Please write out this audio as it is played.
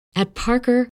At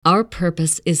Parker, our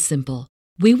purpose is simple.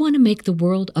 We want to make the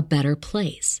world a better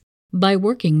place by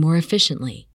working more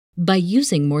efficiently, by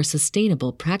using more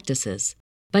sustainable practices,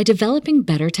 by developing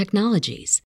better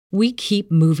technologies. We keep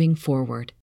moving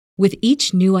forward. With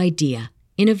each new idea,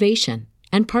 innovation,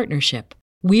 and partnership,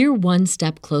 we're one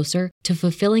step closer to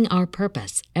fulfilling our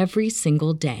purpose every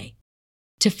single day.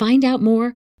 To find out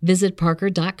more, visit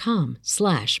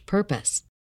parker.com/purpose.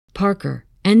 Parker,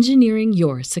 engineering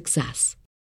your success.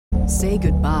 Say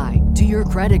goodbye to your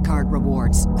credit card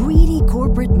rewards. Greedy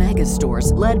corporate mega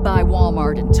stores, led by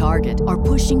Walmart and Target, are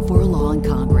pushing for a law in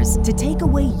Congress to take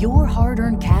away your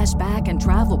hard-earned cash back and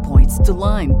travel points to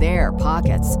line their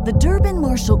pockets. The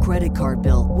Durbin-Marshall credit card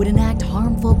bill would enact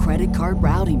harmful credit card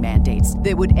routing mandates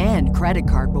that would end credit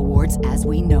card rewards as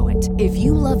we know it. If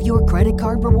you love your credit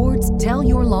card rewards, tell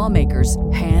your lawmakers,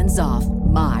 hands off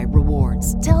my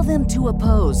rewards. Tell them to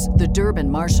oppose the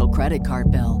Durbin-Marshall credit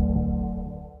card bill.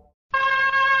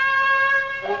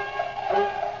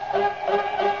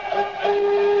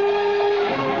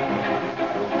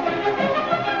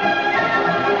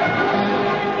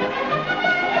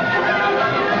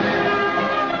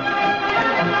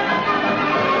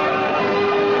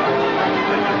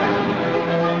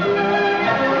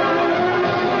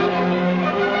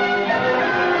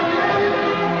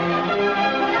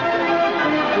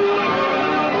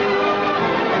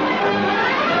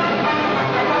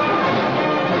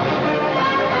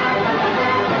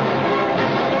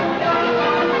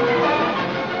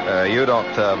 You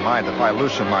don't mind if I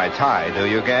loosen my tie, do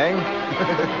you, gang?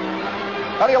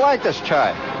 How do you like this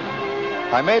chime?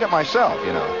 I made it myself,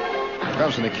 you know. It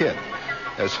comes from the kid.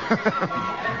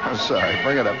 I'm sorry.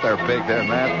 Bring it up there, big there,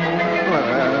 man.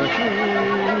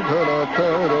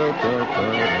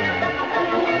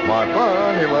 My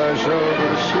bunny lies over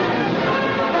the sea.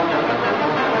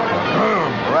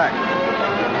 Right.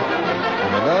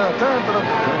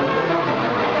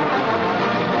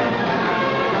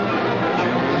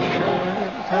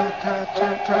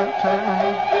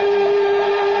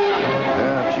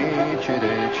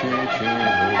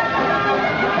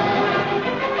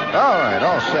 All right,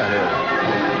 all set here.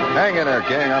 Hang in there,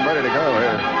 gang. I'm ready to go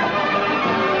here.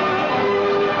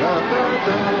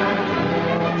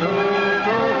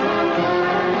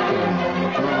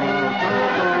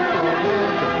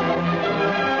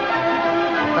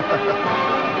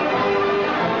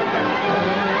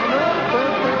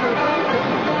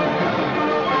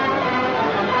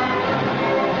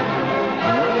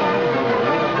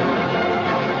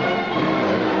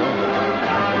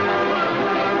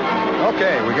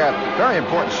 Okay, we got very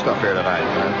important stuff here tonight.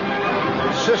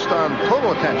 Insist on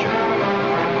total attention.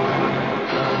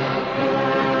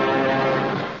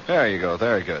 There you go.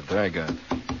 Very good. Very good.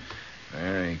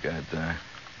 Very good.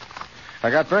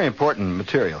 I got very important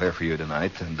material here for you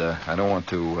tonight, and I don't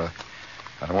want you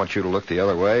to look the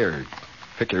other way or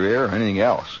pick your ear or anything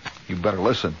else. You better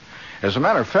listen. As a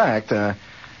matter of fact,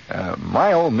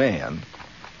 my old man.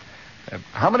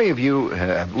 How many of you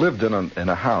have lived in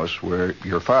a house where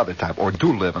your father or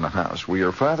do live in a house where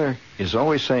your father is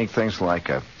always saying things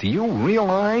like, do you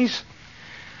realize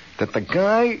that the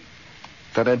guy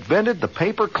that invented the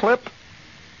paper clip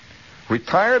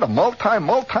retired a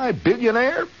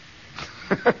multi-billionaire?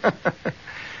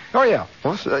 Oh, yeah.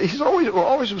 Well, he's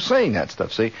always was saying that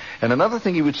stuff, see? And another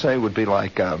thing he would say would be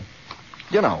like,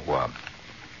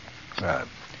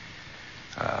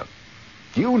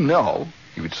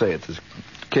 he would say at his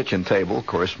kitchen table, of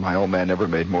course, my old man never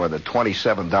made more than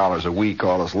 $27 a week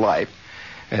all his life.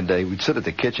 And he would sit at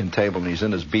the kitchen table, and he's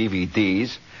in his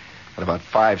BVDs, and about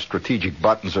 5 strategic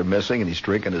buttons are missing, and he's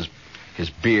drinking his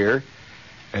beer.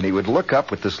 And he would look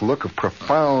up with this look of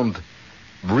profound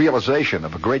realization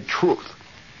of a great truth,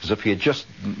 as if he had just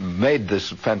made this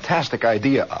fantastic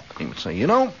idea up. He would say,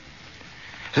 has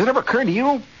it ever occurred to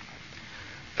you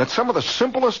that some of the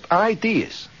simplest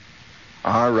ideas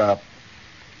are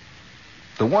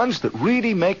the ones that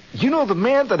really make... the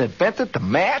man that invented the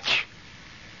match?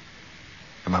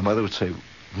 And my mother would say,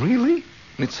 really?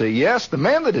 And he'd say, yes, the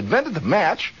man that invented the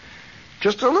match,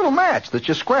 just a little match that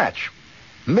you scratch.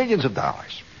 Millions of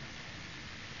dollars.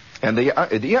 And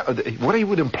what he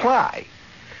would imply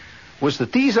was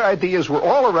that these ideas were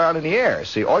all around in the air.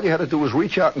 See, all you had to do was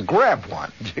reach out and grab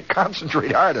one. You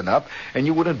concentrate hard enough, and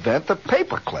you would invent the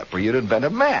paper clip, or you'd invent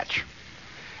a match.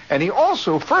 And he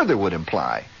also further would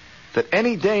imply that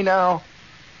any day now,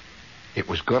 it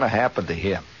was going to happen to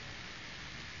him.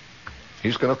 He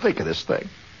was going to think of this thing.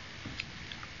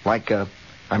 Like, I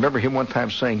remember him one time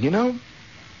saying,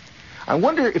 I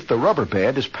wonder if the rubber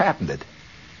band is patented.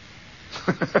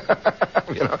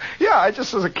 Yeah, I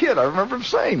just as a kid, I remember him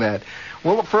saying that.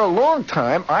 Well, for a long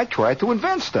time, I tried to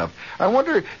invent stuff. I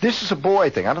wonder, this is a boy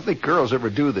thing. I don't think girls ever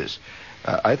do this.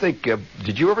 I think,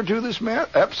 did you ever do this,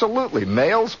 Matt? Absolutely.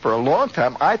 Males, for a long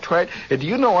time, I tried. And do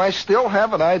you know I still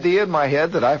have an idea in my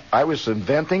head that I was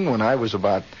inventing when I was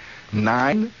about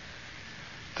 9?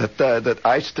 That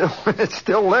I still, it's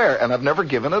still there, and I've never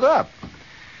given it up.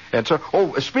 And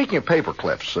so, speaking of paper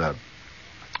clips,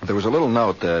 there was a little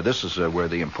note. This is where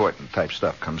the important type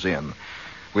stuff comes in.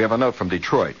 We have a note from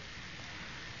Detroit.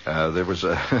 There was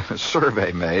a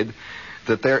survey made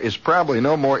that there is probably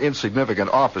no more insignificant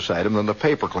office item than the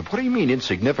paperclip. What do you mean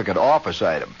insignificant office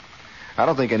item? I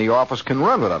don't think any office can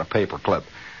run without a paperclip.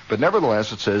 But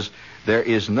nevertheless, it says there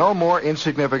is no more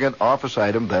insignificant office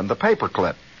item than the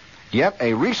paperclip. Yet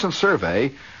a recent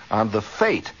survey on the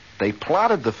fate, they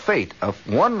plotted the fate of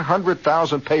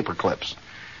 100,000 paperclips.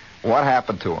 What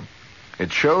happened to them?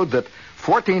 It showed that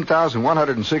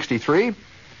 14,163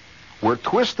 were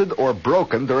twisted or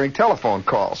broken during telephone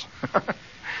calls.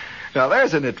 Now,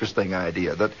 there's an interesting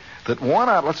idea that one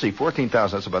out, let's see,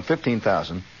 14,000, that's about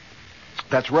 15,000.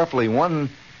 That's roughly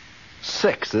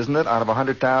 1/6, isn't it, out of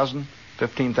 100,000?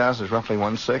 15,000 is roughly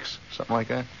 1/6, something like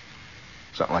that?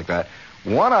 Something like that.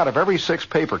 1 out of every 6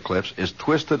 paper clips is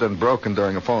twisted and broken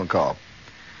during a phone call.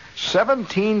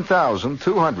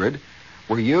 17,200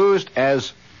 were used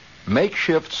as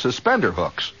makeshift suspender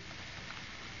hooks.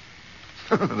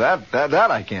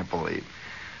 That I can't believe.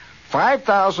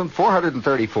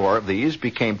 5,434 of these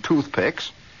became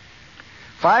toothpicks.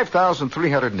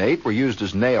 5,308 were used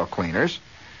as nail cleaners.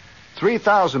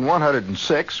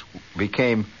 3,106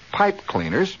 became pipe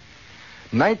cleaners.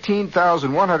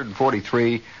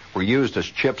 19,143 were used as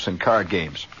chips in card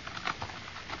games.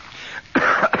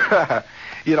 I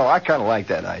kind of like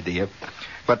that idea.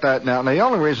 But now the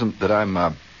only reason that I'm...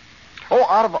 out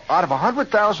of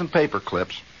 100,000 paper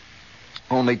clips,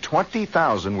 only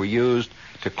 20,000 were used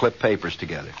to clip papers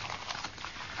together.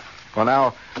 Well,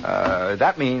 now,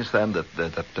 that means then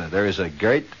that there's a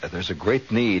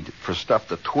great need for stuff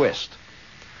to twist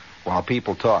while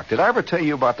people talk. Did I ever tell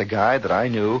you about the guy that I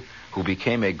knew who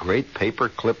became a great paper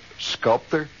clip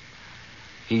sculptor?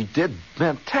 He did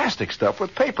fantastic stuff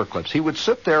with paper clips. He would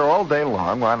sit there all day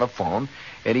long on the phone,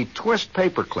 and he'd twist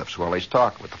paper clips while he's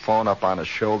talking with the phone up on his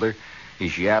shoulder.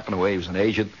 He's yapping away. He was an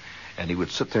agent, and he would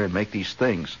sit there and make these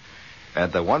things.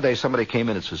 And one day somebody came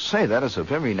in and said, "Say, that is a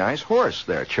very nice horse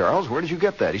there, Charles. Where did you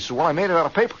get that?" He said, "Well, I made it out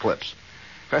of paper clips."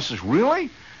 The guy says, "Really?"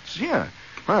 He says, "Yeah.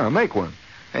 Well, I'll make one."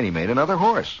 And he made another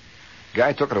horse.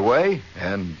 Guy took it away,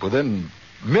 and within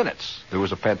minutes, there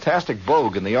was a fantastic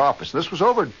vogue in the office. This was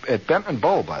over at Benton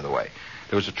Bow, by the way.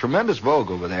 There was a tremendous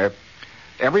vogue over there.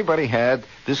 Everybody had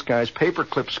this guy's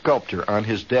paperclip sculpture on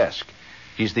his desk.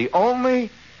 He's the only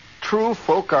true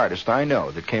folk artist I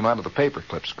know that came out of the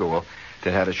paperclip school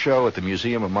that had a show at the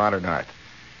Museum of Modern Art.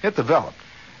 It developed.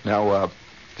 Now,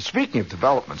 speaking of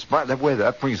developments, by the way,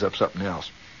 that brings up something else.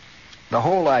 The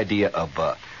whole idea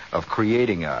of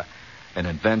creating an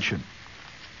invention.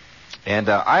 And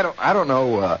I don't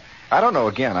know.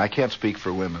 Again, I can't speak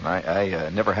for women. I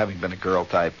never having been a girl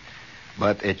type,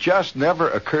 but it just never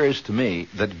occurs to me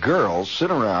that girls sit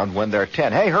around when they're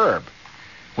 10. Hey, Herb,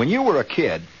 when you were a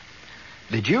kid,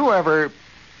 did you ever?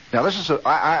 Now, this is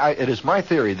it is my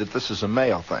theory that this is a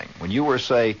male thing. When you were,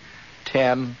 say,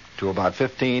 10 to about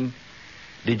 15,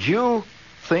 did you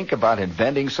think about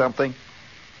inventing something?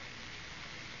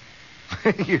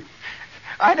 I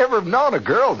never have known a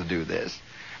girl to do this.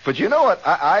 But you know what?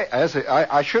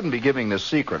 I shouldn't be giving this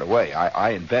secret away.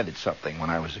 I invented something when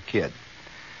I was a kid.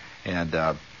 And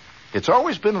it's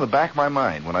always been in the back of my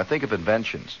mind when I think of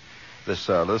inventions. This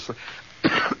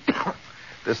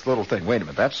this little thing. Wait a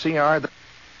minute. That's CR?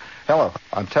 Hello.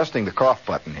 I'm testing the cough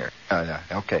button here.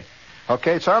 Okay.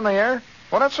 Okay, it's on the air?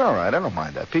 Well, that's all right. I don't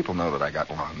mind that. People know that I got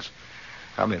lungs.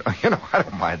 I mean, I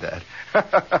don't mind that.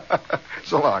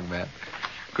 So long, man.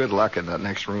 Good luck in that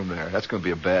next room there. That's going to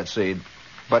be a bad scene.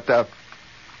 But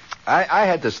I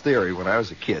had this theory when I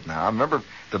was a kid. Now, I remember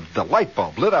the light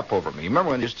bulb lit up over me. You remember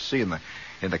when you used to see in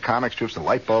the comic strips the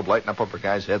light bulb lighting up over a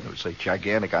guy's head? That would say,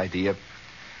 gigantic idea.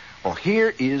 Well,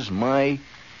 here is my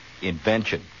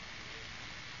invention.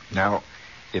 Now,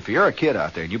 if you're a kid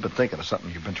out there and you've been thinking of something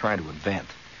you've been trying to invent,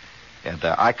 and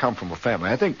I come from a family,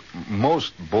 I think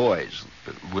most boys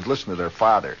would listen to their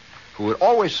father, who would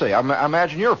always say, I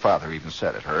imagine your father even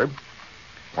said it, Herb,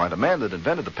 why, the man that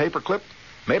invented the paperclip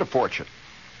made a fortune.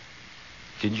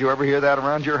 Didn't you ever hear that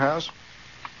around your house?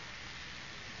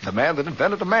 The man that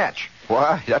invented the match.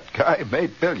 Why, that guy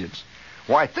made billions.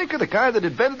 Why, think of the guy that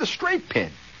invented the straight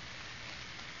pin.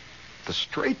 The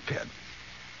straight pin.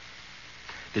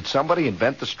 Did somebody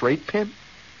invent the straight pin?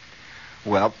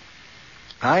 Well,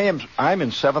 I'm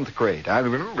in 7th grade. I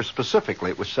remember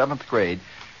specifically it was 7th grade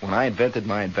when I invented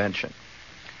my invention.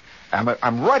 I'm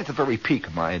right at the very peak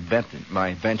of my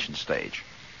invention stage.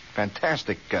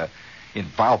 Fantastic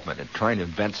involvement in trying to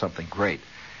invent something great.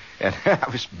 And I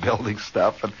was building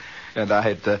stuff, and I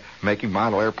had making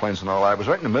model airplanes and all. I was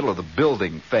right in the middle of the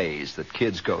building phase that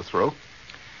kids go through.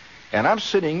 And I'm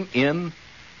sitting in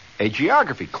a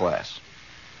geography class.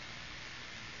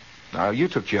 Now, you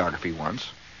took geography once.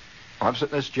 I'm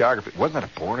sitting in this geography. Wasn't that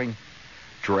a boring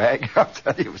drag? I'll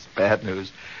tell you, it was bad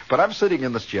news. But I'm sitting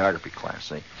in this geography class,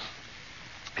 see?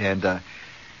 And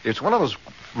it's one of those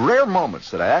rare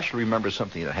moments that I actually remember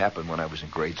something that happened when I was in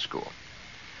grade school.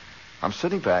 I'm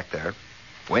sitting back there,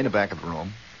 way in the back of the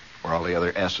room, where all the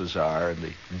other S's are, and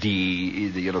the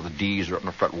D's are up in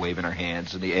the front waving their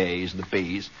hands, and the A's and the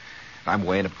B's. I'm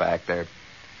way in the back there.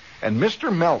 And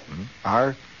Mr. Melton,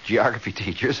 our geography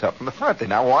teacher, is up in the front there.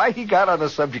 Now, why he got on the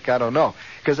subject, I don't know,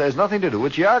 because it has nothing to do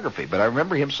with geography, but I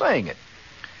remember him saying it.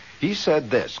 He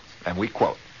said this, and we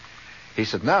quote. He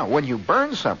said, now, when you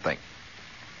burn something,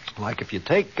 like if you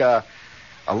take a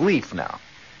leaf now,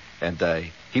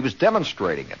 and he was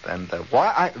demonstrating it, and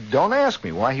don't ask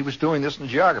me why he was doing this in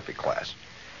the geography class.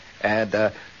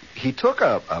 And he took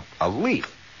a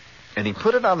leaf, and he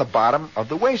put it on the bottom of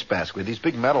the wastebasket with these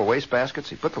big metal wastebaskets.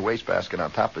 He put the wastebasket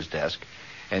on top of his desk,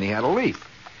 and he had a leaf,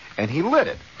 and he lit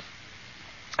it,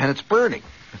 and it's burning.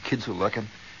 The kids were looking.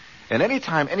 And any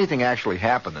time anything actually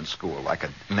happened in school, like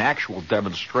an actual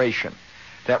demonstration,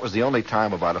 that was the only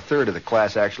time about a third of the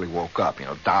class actually woke up. You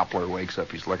know, Doppler wakes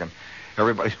up, he's looking.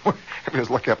 Everybody was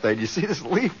looking up there, and you see this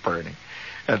leaf burning.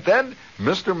 And then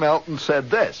Mr. Melton said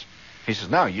this. He says,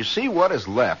 now, you see what is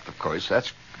left, of course,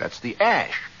 that's the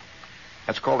ash.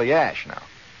 That's called the ash now.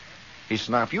 He says,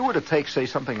 now, if you were to take, say,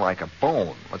 something like a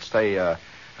bone, let's say a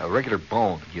regular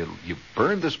bone, you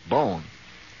burn this bone,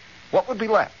 what would be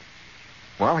left?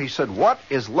 Well, he said, what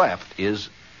is left is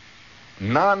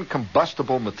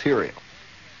non-combustible material.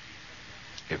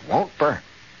 It won't burn.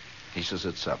 He says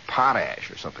it's potash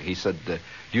or something. He said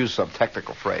use some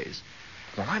technical phrase.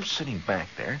 Well, I'm sitting back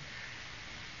there,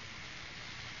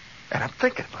 and I'm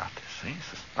thinking about this. See? He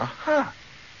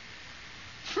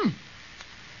says,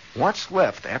 what's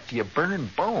left after you burn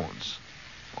bones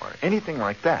or anything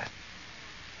like that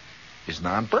is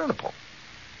non-burnable.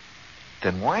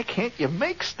 Then why can't you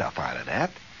make stuff out of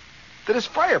that is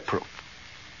fireproof?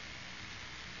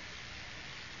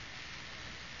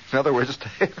 In other words,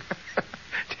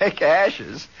 take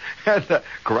ashes and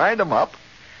grind them up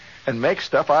and make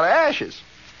stuff out of ashes,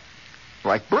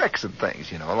 like bricks and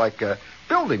things, like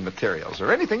building materials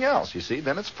or anything else, you see,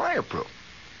 then it's fireproof.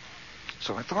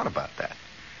 So I thought about that.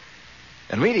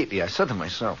 And immediately I said to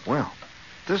myself, well,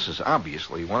 this is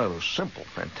obviously one of those simple,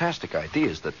 fantastic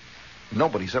ideas that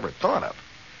nobody's ever thought of.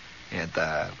 And,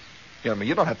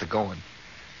 you don't have to go and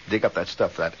dig up that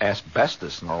stuff, that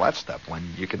asbestos and all that stuff, when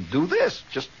you can do this.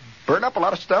 Just burn up a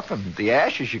lot of stuff, and the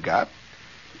ashes you got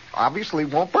obviously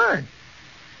won't burn.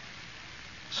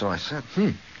 So I said,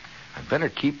 I better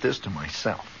keep this to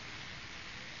myself.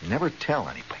 Never tell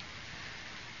anybody.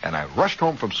 And I rushed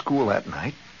home from school that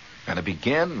night, and I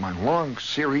began my long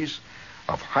series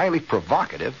of highly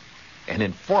provocative and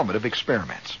informative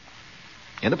experiments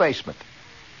in the basement.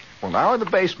 Well, now in the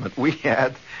basement we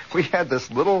had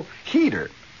this little heater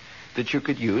that you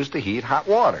could use to heat hot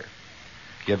water.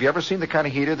 Have you ever seen the kind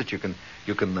of heater that you can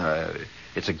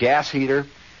it's a gas heater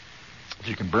that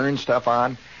you can burn stuff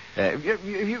on?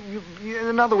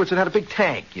 In other words, it had a big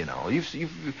tank.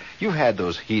 You've had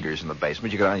those heaters in the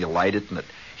basement. You go down, you light it, and it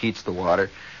heats the water.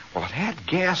 Well, it had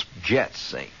gas jets.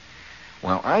 See.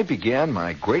 Well, I began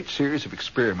my great series of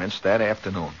experiments that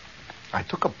afternoon. I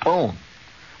took a bone,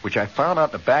 which I found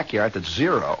out in the backyard that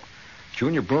Zero,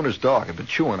 Junior Bruner's dog, had been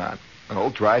chewing on, an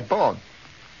old dried bone.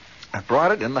 I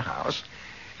brought it in the house,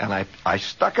 and I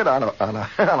stuck it on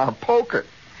a poker,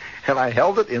 and I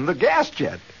held it in the gas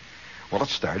jet. Well, it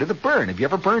started to burn. Have you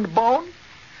ever burned a bone?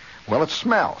 Well, it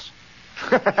smells.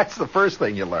 That's the first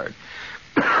thing you learn.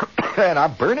 And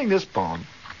I'm burning this bone,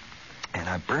 and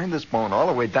I burned this bone all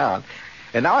the way down,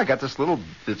 and now I got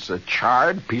it's a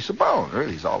charred piece of bone,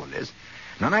 really is all it is.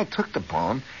 And then I took the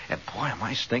bone, and boy, am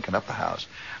I stinking up the house.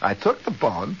 I took the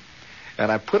bone, and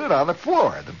I put it on the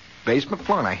floor, the basement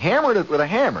floor, and I hammered it with a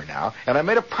hammer now, and I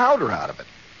made a powder out of it.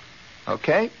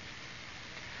 Okay?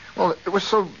 Well, it was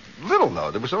so little,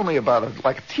 though. There was only about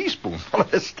a teaspoonful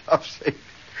of this stuff, see?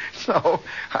 So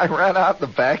I ran out in the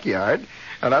backyard,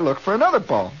 and I looked for another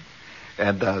bone.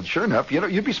 And sure enough,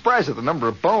 you'd be surprised at the number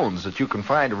of bones that you can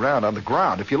find around on the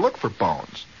ground if you look for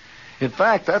bones. In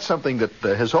fact, that's something that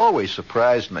has always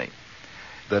surprised me.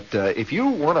 That if you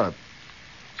want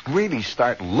to really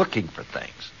start looking for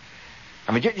things,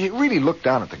 I mean, you really look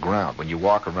down at the ground when you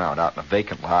walk around out in a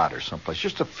vacant lot or someplace,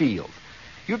 just a field.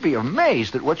 You'd be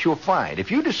amazed at what you'll find.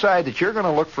 If you decide that you're going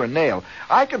to look for a nail,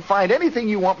 I can find anything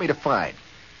you want me to find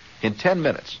in 10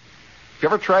 minutes. Have you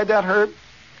ever tried that, Herb?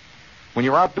 When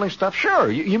you're out doing stuff?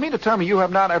 Sure. You mean to tell me you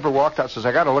have not ever walked out and says,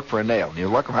 I got to look for a nail. And you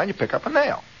look around, you pick up a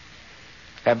nail.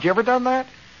 Have you ever done that?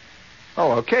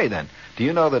 Oh, okay, then. Do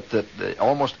you know that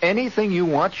almost anything you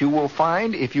want you will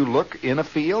find if you look in a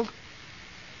field?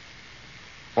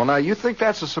 Well, now, you think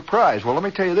that's a surprise. Well, let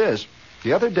me tell you this.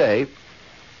 The other day,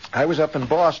 I was up in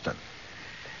Boston,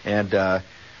 and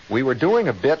we were doing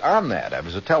a bit on that. It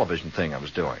was a television thing I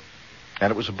was doing,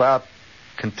 and it was about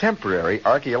contemporary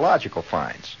archaeological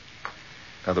finds.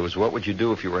 In other words, what would you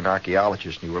do if you were an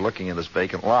archaeologist and you were looking in this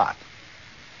vacant lot?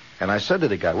 And I said to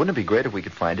the guy, wouldn't it be great if we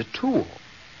could find a tool?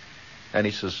 And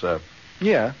he says,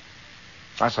 yeah.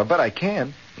 I said, I bet I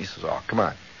can. He says, oh, come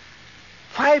on.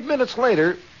 5 minutes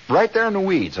later, right there in the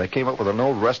weeds, I came up with an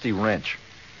old rusty wrench.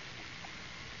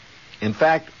 In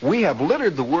fact, we have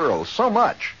littered the world so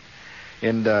much,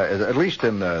 at least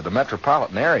in the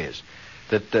metropolitan areas,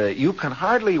 that you can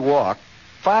hardly walk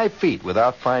 5 feet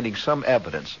without finding some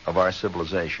evidence of our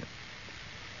civilization.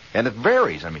 And it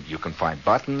varies. I mean, you can find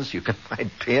buttons, you can find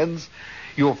pins,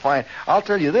 you'll find... I'll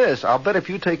tell you this, I'll bet if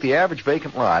you take the average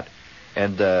vacant lot,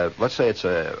 and let's say it's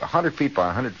 100 feet by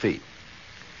 100 feet,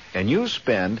 and you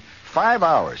spend 5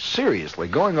 hours seriously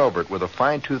going over it with a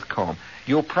fine-tooth comb,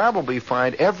 you'll probably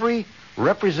find every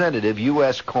representative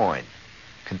U.S. coin,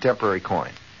 contemporary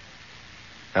coin.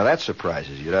 Now that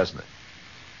surprises you, doesn't it?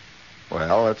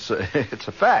 Well, it's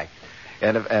a fact.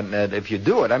 And if you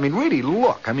do it, I mean, really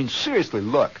look. I mean, seriously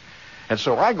look. And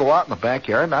so I go out in the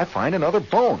backyard and I find another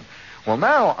bone. Well,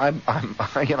 now I'm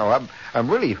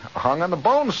really hung on the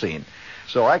bone scene.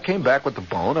 So I came back with the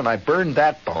bone and I burned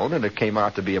that bone, and it came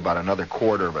out to be about another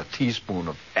quarter of a teaspoon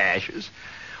of ashes.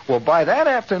 Well, by that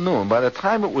afternoon, by the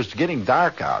time it was getting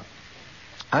dark out,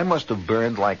 I must have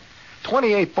burned like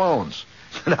 28 bones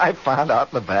that I found out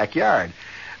in the backyard.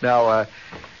 Now,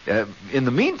 in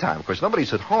the meantime, of course,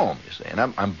 nobody's at home, you see, and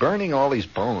I'm burning all these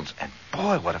bones, and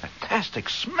boy, what a fantastic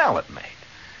smell it made.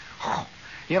 Oh,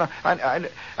 and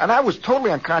I was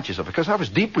totally unconscious of it because I was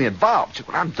deeply involved. See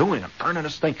what I'm doing, I'm burning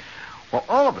this thing. Well,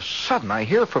 all of a sudden, I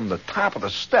hear from the top of the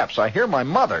steps, I hear my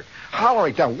mother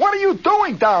hollering down, what are you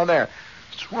doing down there? I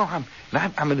said, well,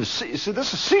 I'm in a... See, this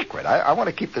is a secret. I want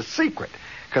to keep this secret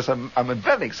because I'm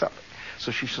inventing something.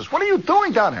 So she says, what are you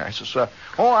doing down there? I says,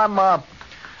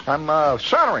 I'm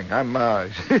soldering. I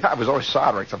was always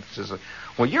soldering something. She says,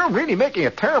 well, you're really making a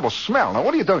terrible smell. Now,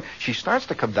 what are you doing? She starts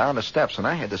to come down the steps, and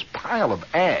I had this pile of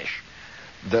ash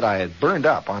that I had burned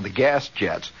up on the gas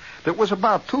jets that was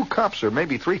about 2 cups or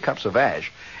maybe 3 cups of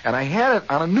ash, and I had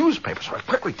it on a newspaper. So I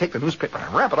quickly take the newspaper and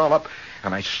I wrap it all up,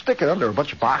 and I stick it under a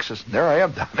bunch of boxes, and there I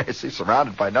am down there, see,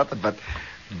 surrounded by nothing but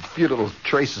a few little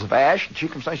traces of ash. And she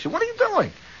comes down and she said, what are you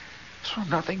doing? So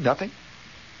nothing. And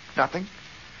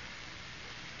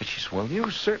she said, well, you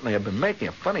certainly have been making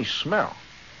a funny smell.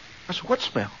 I said, what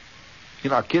smell? You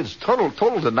know, our kids,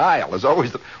 total denial is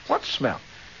always what smell?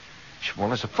 She said, well,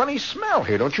 there's a funny smell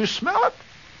here. Don't you smell it?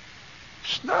 I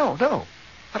said, no,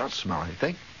 I don't smell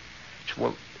anything. She said,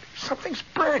 well, something's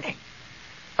burning.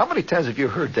 How many times have you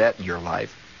heard that in your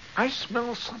life? I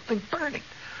smell something burning.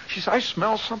 She said, I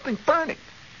smell something burning.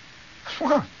 I said,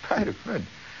 well,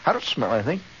 I don't smell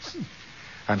anything.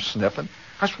 I'm sniffing.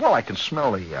 I said, well, I can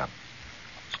smell the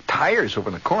tires over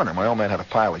in the corner. My old man had a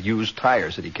pile of used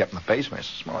tires that he kept in the basement. I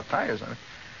said, smell the tires on it.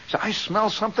 She said, I smell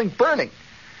something burning.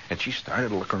 And she started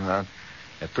to look around.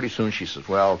 And pretty soon she says,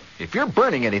 well, if you're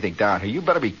burning anything down here, you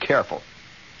better be careful.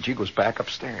 And she goes back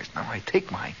upstairs. Now I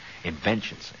take my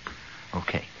inventions.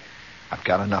 Okay, I've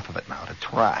got enough of it now to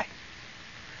try.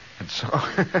 And so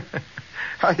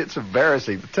it's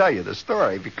embarrassing to tell you the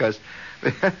story because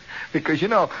you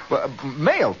know,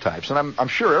 male types, and I'm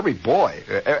sure every boy,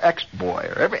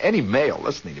 ex-boy, or any male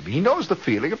listening to me, he knows the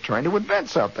feeling of trying to invent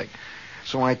something.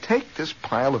 So I take this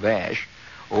pile of ash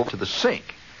over to the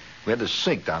sink. We had this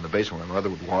sink down in the basement where my mother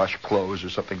would wash clothes or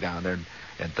something down there,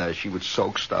 and she would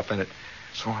soak stuff in it.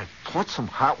 So I put some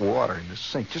hot water in the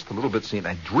sink, just a little bit, and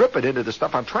I drip it into the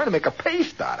stuff. I'm trying to make a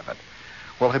paste out of it.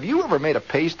 Well, have you ever made a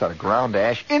paste out of ground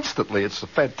ash? Instantly, it's a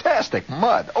fantastic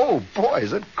mud. Oh, boy,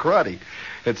 is it cruddy.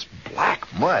 It's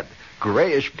black mud,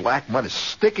 grayish black mud. It's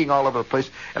sticking all over the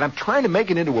place, and I'm trying to make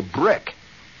it into a brick.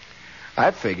 I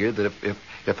figured that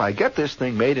if I get this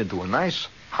thing made into a nice,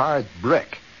 hard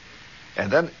brick,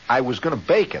 and then I was going to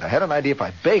bake it. I had an idea if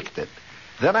I baked it,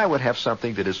 then I would have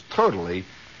something that is totally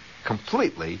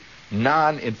completely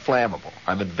non-inflammable.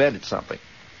 I've invented something.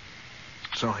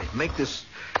 So I make this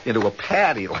into a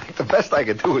patty. Like the best I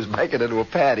could do is make it into a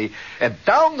patty. And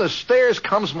down the stairs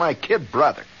comes my kid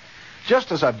brother,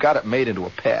 just as I've got it made into a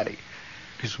patty.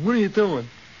 He says, "What are you doing?"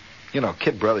 You know,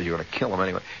 kid brother, you're going to kill him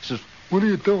anyway. He says, "What are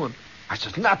you doing?" I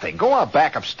says, "Nothing. Go on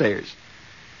back upstairs."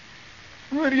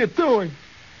 "What are you doing?"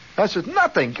 I said,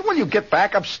 "Nothing. Will you get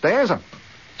back upstairs? I'm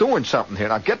doing something here.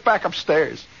 Now get back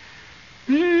upstairs."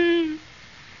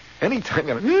 Anytime,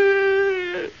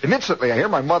 and instantly I hear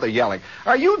my mother yelling,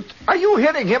 Are you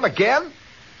hitting him again?"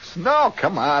 I said, "No,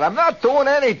 come on. I'm not doing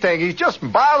anything. He's just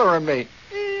bothering me."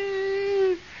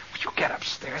 "Will you get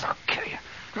upstairs? I'll kill you."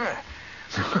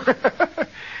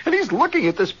 And he's looking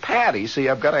at this patty. See,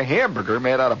 I've got a hamburger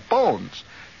made out of bones,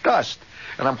 dust,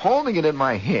 and I'm holding it in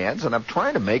my hands, and I'm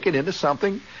trying to make it into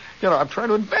something. I'm trying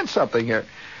to invent something here.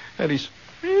 And he's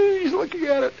looking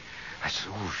at it. I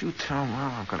said, "If you tell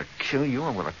Mom I'm going to kill you,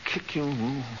 I'm going to kick you.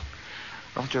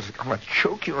 I'm going to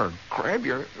choke you or grab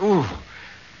your. Ooh."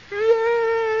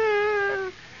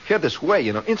 He had this way,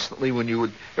 instantly when you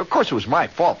would. Of course, it was my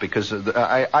fault because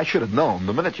I should have known.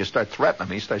 The minute you start threatening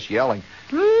him, he starts yelling.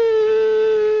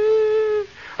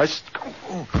 I said,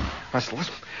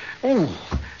 "Listen." Ooh.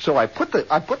 So I put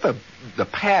the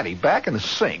patty back in the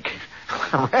sink.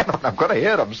 I ran on. I'm going to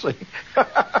hit him. See.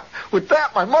 With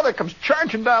that, my mother comes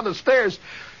charging down the stairs.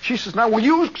 She says, "Now, will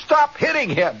you stop hitting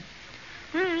him?"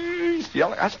 He's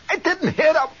yelling. I said, "I didn't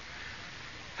hit him."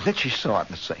 And then she saw it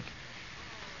in the sink.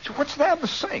 She said, "What's that in the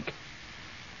sink?"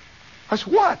 I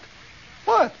said, "What?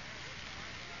 What?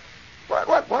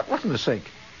 What's in the sink?"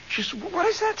 She said, "What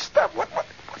is that stuff? What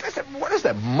is that? What is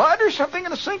that, mud or something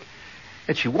in the sink?"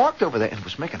 And she walked over there and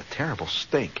was making a terrible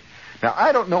stink. Now,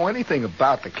 I don't know anything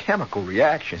about the chemical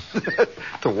reaction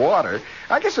to water.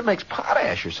 I guess it makes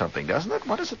potash or something, doesn't it?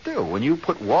 What does it do when you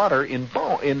put water in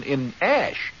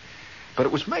ash? But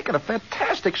it was making a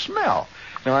fantastic smell.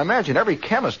 Now, I imagine every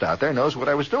chemist out there knows what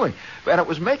I was doing. And it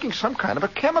was making some kind of a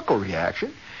chemical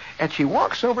reaction. And she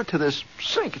walks over to this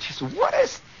sink and she says, What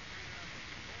is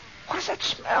that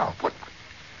smell?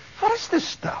 What is this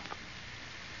stuff?"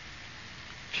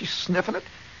 She's sniffing it.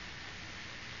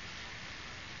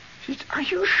 She said, "Are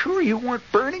you sure you weren't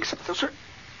burning something?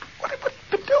 What have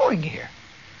you been doing here?"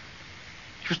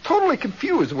 She was totally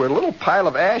confused. There were a little pile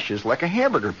of ashes like a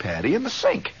hamburger patty in the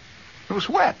sink. It was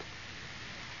wet.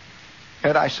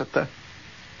 And I said,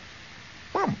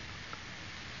 "Well,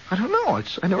 I don't know.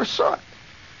 I never saw it."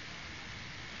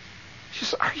 She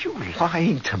said, "Are you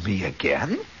lying to me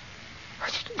again?" I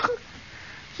said,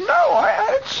 "No,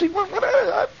 I didn't see what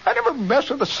I never messed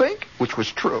with the sink," which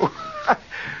was true.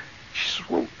 She said,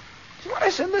 "Well, what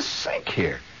is in this sink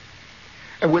here?"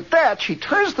 And with that, she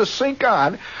turns the sink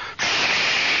on,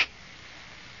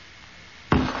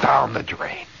 down the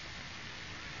drain.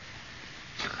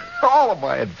 All of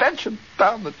my invention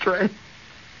down the drain.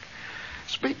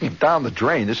 Speaking of down the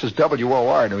drain, this is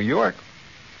WOR, New York.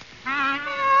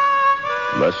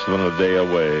 Less than a day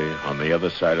away, on the other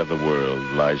side of the world,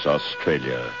 lies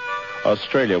Australia.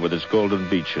 Australia with its golden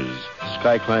beaches,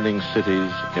 sky-climbing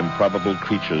cities, improbable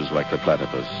creatures like the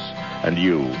platypus. And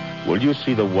you, will you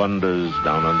see the wonders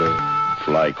down under?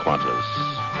 Fly Qantas.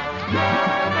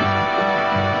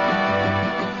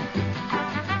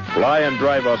 Fly and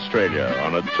drive Australia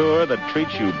on a tour that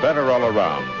treats you better all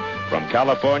around. From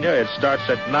California, it starts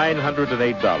at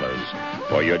 $908.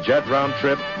 For your jet round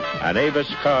trip, an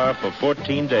Avis car for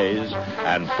 14 days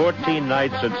and 14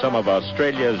 nights at some of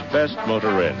Australia's best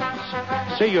motor inns.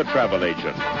 See your travel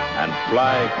agent and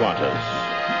fly Qantas.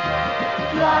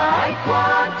 Fly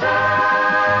Qantas.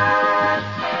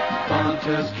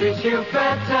 Qantas treats you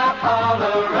better all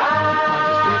around.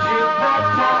 Qantas treats you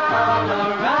better all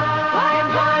around. Fly and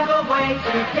drive away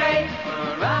to Cape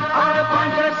on a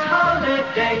Qantas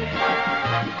holiday.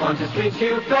 Qantas treats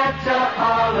you better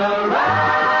all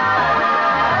around.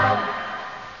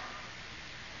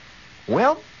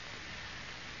 Well,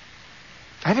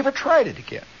 I never tried it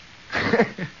again.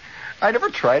 I never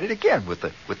tried it again with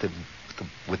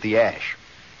the ash.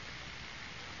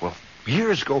 Well,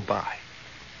 years go by.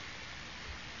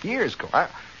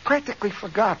 I've practically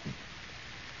forgotten.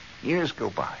 Years go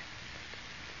by.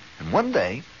 And one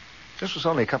day, this was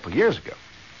only a couple of years ago,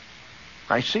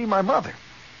 I see my mother.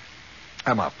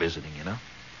 I'm out visiting,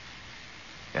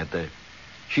 And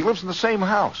she lives in the same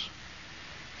house.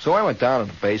 So I went down in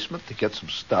the basement to get some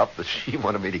stuff that she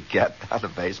wanted me to get down in the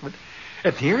basement.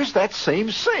 And here's that same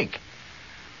sink.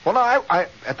 Well, no, I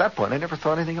at that point, I never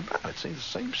thought anything about it. See, the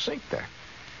same sink there.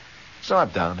 So I'm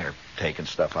down there taking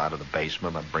stuff out of the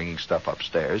basement. I'm bringing stuff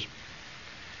upstairs.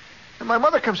 And my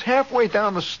mother comes halfway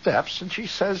down the steps, and she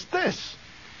says this.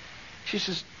 She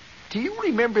says, do you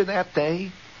remember that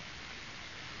day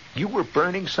you were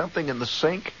burning something in the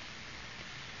sink?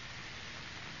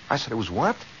 I said, it was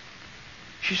what?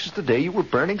 She says, the day you were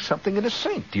burning something in the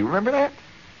sink. Do you remember that?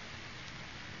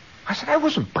 I said, I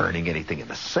wasn't burning anything in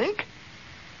the sink.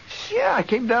 She said, yeah, I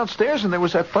came downstairs and there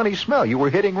was that funny smell. You were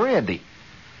hitting Randy.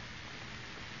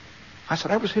 I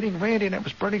said, I was hitting Randy and I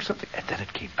was burning something. And then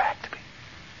it came back to me.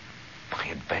 My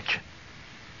invention.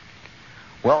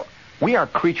 Well, we are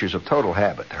creatures of total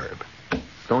habit, Herb.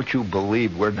 Don't you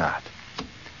believe we're not?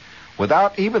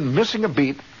 Without even missing a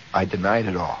beat, I denied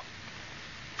it all.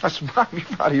 I said, Mom,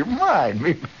 you're out of your mind.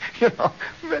 Me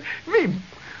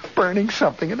burning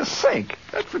something in a sink.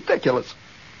 That's ridiculous.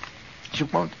 She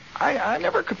won't. I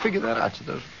never could figure that out.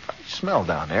 There's a smell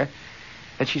down there.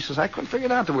 And she says, I couldn't figure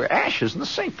it out. There were ashes in the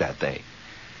sink that day.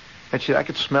 And she said, I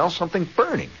could smell something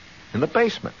burning in the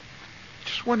basement.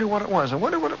 Just wonder what it was. I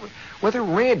wonder whether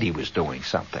Randy was doing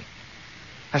something.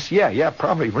 I said, yeah,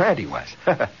 probably Randy was.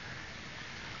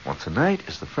 Well, tonight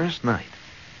is the first night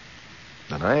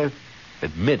that I have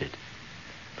admitted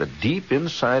that deep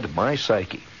inside of my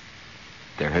psyche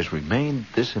there has remained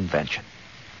this invention.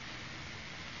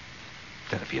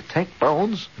 That if you take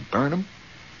bones and burn them,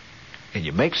 and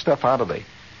you make stuff out of the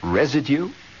residue,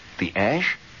 the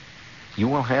ash, you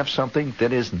will have something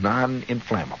that is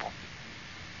non-inflammable.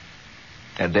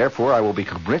 And therefore I will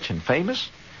become rich and famous,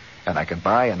 and I can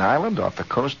buy an island off the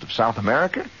coast of South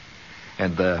America,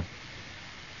 and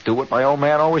do what my old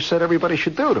man always said everybody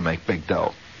should do to make big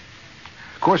dough.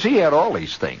 Of course, he had all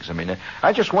these things. I mean,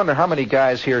 I just wonder how many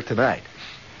guys here tonight,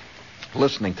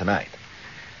 listening tonight,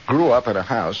 grew up in a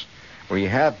house where you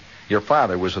had, your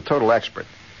father was a total expert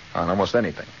on almost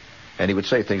anything. And he would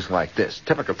say things like this,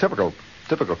 typical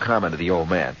comment of the old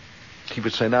man. He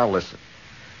would say, now listen,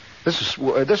 this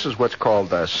is what's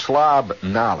called slob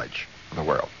knowledge of the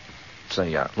world.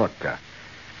 Say, look,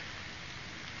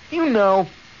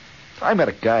 I met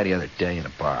a guy the other day in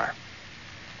a bar.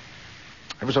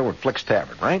 I was over at Flick's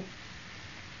Tavern, right?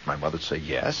 My mother'd say,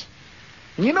 yes.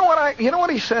 And you know what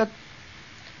he said?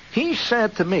 He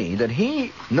said to me that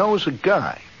he knows a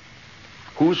guy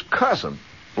whose cousin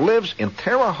lives in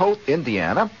Terre Haute,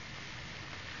 Indiana,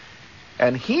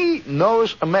 and he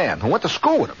knows a man who went to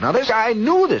school with him. Now, this guy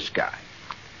knew this guy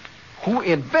who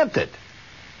invented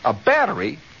a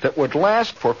battery that would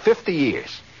last for 50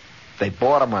 years. They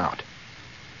bought him out.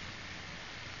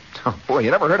 Oh, boy,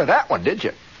 you never heard of that one, did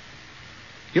you?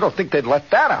 You don't think they'd let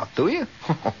that out, do you?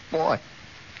 Oh, boy.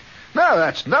 No,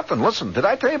 that's nothing. Listen, did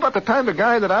I tell you about the time the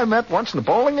guy that I met once in the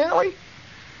bowling alley?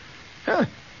 Huh,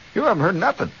 you haven't heard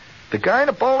nothing. The guy in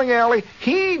the bowling alley,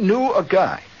 he knew a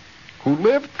guy who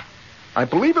lived, I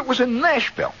believe it was in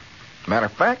Nashville. Matter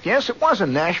of fact, yes, it was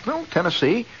in Nashville,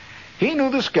 Tennessee. He knew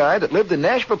this guy that lived in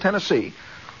Nashville, Tennessee,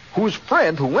 whose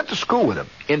friend who went to school with him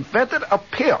invented a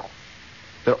pill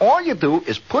that all you do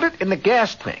is put it in the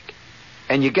gas tank,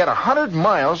 and you get 100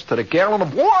 miles to the gallon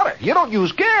of water. You don't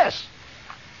use gas.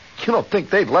 You don't think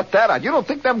they'd let that out? You don't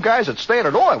think them guys at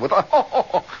Standard Oil would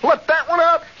let that one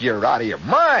out? You're out of your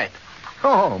mind.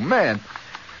 Oh, man.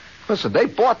 Listen, they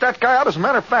bought that guy out. As a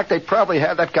matter of fact, they probably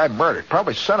had that guy murdered.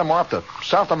 Probably sent him off to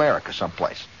South America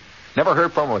someplace. Never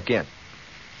heard from him again.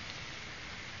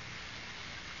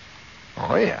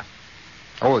 Oh, yeah.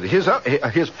 Oh,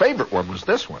 his favorite one was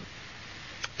this one.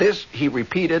 This he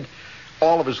repeated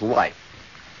all of his life.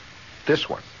 This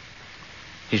one.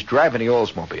 He's driving the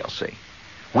Oldsmobile, see.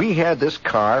 We had this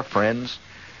car, friends,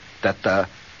 that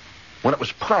when it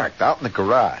was parked out in the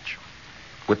garage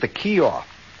with the key off,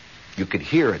 you could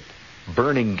hear it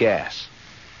burning gas.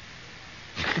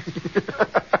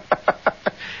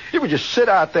 You would just sit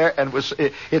out there, and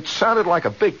it sounded like a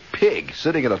big pig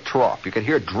sitting in a trough. You could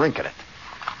hear it drinking it.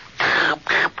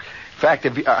 In fact,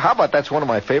 how about that's one of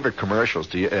my favorite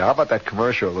commercials? How about that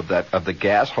commercial of the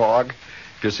gas hog?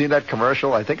 Have you seen that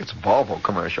commercial? I think it's a Volvo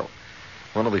commercial.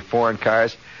 One of the foreign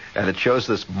cars, and it shows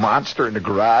this monster in the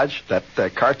garage,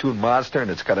 that cartoon monster, and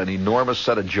it's got an enormous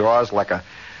set of jaws like an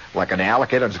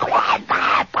alligator, and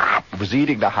it was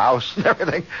eating the house and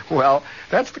everything. Well,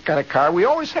 that's the kind of car we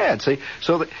always had, see?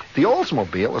 So the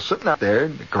Oldsmobile was sitting out there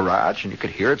in the garage, and you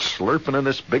could hear it slurping in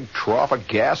this big trough of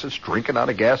gas. It's drinking out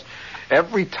of gas.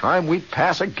 Every time we'd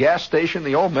pass a gas station,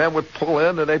 the old man would pull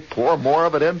in, and they'd pour more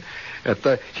of it in.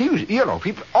 He was, he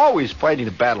was always fighting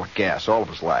a battle of gas all of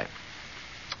his life.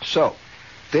 So,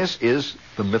 this is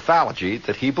the mythology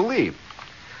that he believed.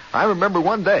 I remember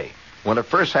one day when it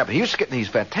first happened, he used to get in these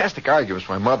fantastic arguments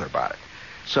with my mother about it.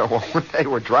 So one day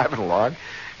we're driving along.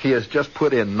 He has just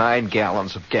put in 9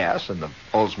 gallons of gas in the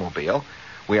Oldsmobile.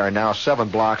 We are now 7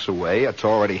 blocks away. It's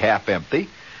already half empty.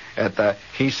 And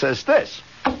he says this,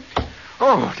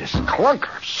 Oh, this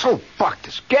clunker. I'm so bucked.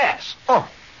 This gas. Oh.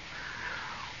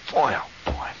 Boy, oh,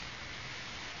 boy.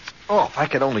 Oh, if I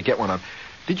could only get one on.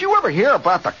 Did you ever hear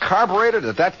about the carburetor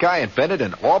that guy invented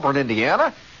in Auburn,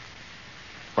 Indiana?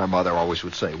 My mother always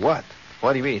would say, what?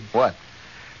 What do you mean? What?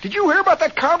 Did you hear about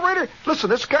that carburetor? Listen,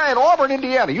 this guy in Auburn,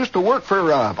 Indiana, used to work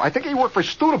for, I think he worked for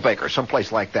Studebaker,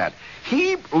 someplace like that.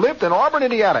 He lived in Auburn,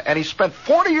 Indiana, and he spent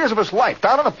 40 years of his life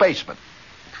down in a basement.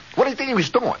 What do you think he was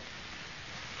doing?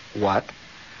 What?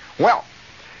 Well,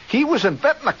 he was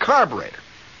inventing a carburetor.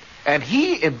 And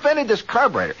he invented this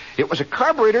carburetor. It was a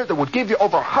carburetor that would give you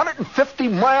over 150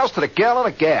 miles to the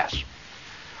gallon of gas.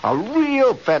 A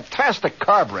real fantastic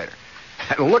carburetor.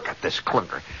 And look at this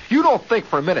clunker. You don't think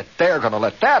for a minute they're going to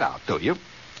let that out, do you?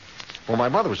 Well, my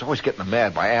mother was always getting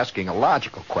mad by asking a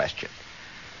logical question.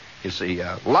 You see,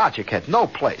 logic had no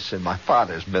place in my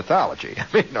father's mythology.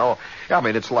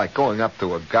 It's like going up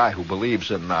to a guy who believes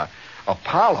in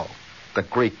Apollo, the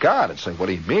Greek god, and saying, what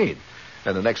do you mean?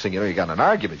 And the next thing you know, you got an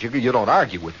argument. You don't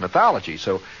argue with mythology.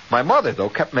 So my mother, though,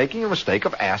 kept making a mistake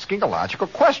of asking a logical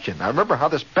question. I remember how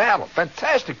this battle,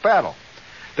 fantastic battle,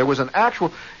 there was an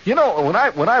actual, when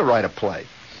I write a play,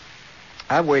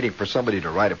 I'm waiting for somebody to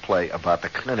write a play about the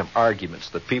kind of arguments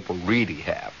that people really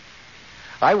have.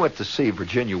 I went to see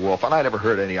Virginia Woolf, and I never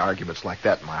heard any arguments like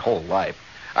that in my whole life.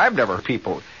 I've never heard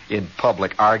people in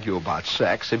public argue about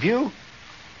sex. Have you?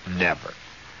 Never.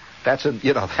 That's in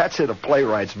a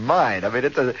playwright's mind.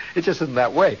 It just isn't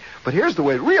that way. But here's the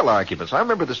way real arguments. I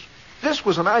remember this. This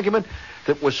was an argument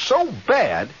that was so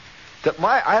bad that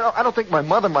I don't think my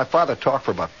mother and my father talked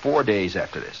for about 4 days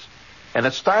after this. And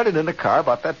it started in the car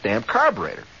about that damn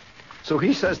carburetor. So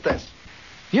he says this.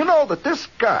 You know that this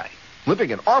guy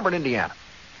living in Auburn, Indiana,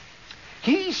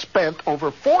 he spent over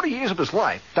 40 years of his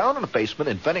life down in the basement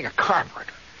inventing a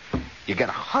carburetor. You get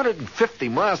 150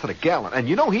 miles to the gallon. And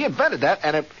he invented that,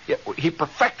 and he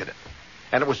perfected it.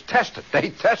 And it was tested. They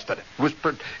tested it.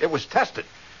 It was tested.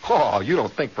 Oh, you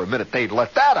don't think for a minute they'd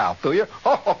let that out, do you?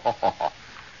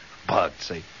 But,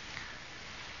 see,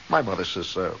 my mother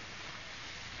says, what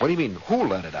do you mean, who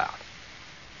let it out?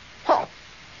 Well,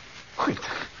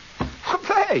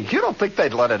 hey, you don't think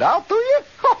they'd let it out, do you?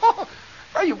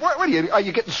 Are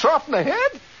you getting soft in the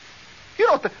head?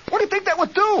 What do you think that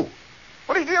would do?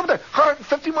 What do you think of that?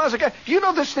 150 miles a gallon? You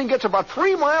know this thing gets about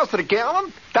 3 miles to the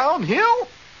gallon downhill?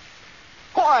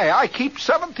 Why, I keep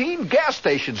 17 gas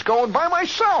stations going by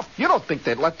myself. You don't think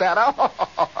they'd let that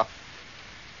out?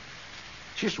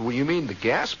 She said, well, you mean the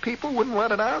gas people wouldn't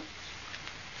let it out?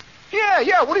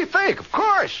 Yeah, what do you think? Of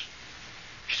course.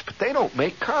 She said, but they don't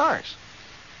make cars.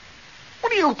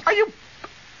 Are you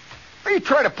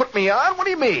trying to put me on? What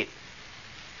do you mean?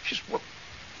 She said, well,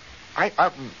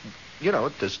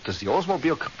 does the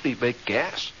Oldsmobile company make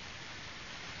gas?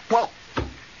 Well,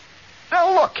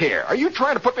 now look here. Are you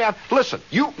trying to put me on? Listen,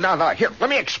 here, let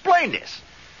me explain this.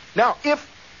 Now, if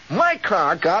my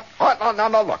car got,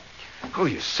 look. Oh,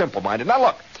 you simple-minded. Now,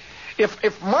 look,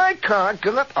 if my car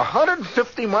got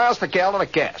 150 miles per gallon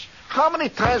of gas, how many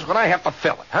times would I have to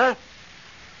fill it, huh?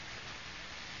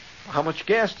 How much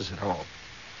gas does it hold?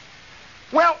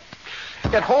 Well,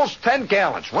 it holds 10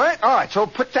 gallons, right? All right, so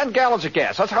put 10 gallons of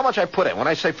gas. That's how much I put in when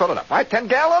I say fill it up, right? 10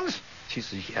 gallons? She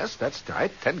says, yes, that's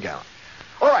right, 10 gallons.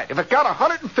 All right, if it got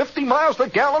 150 miles per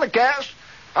gallon of gas,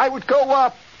 I would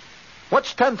go,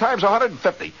 what's 10 times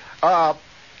 150?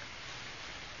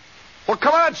 Well,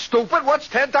 come on, stupid. What's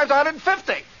 10 times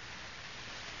 150?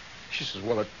 She says,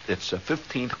 well, it's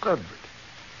 1,500.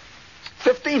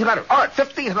 1,500. All right,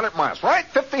 1,500 miles, right?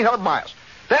 1,500 miles.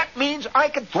 That means I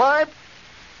could drive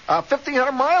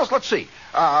 1,500 miles. Let's see.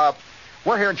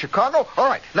 We're here in Chicago. All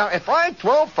right. Now, if I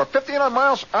drove for 1,500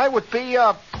 miles, I would be,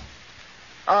 and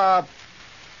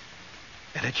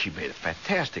then she made a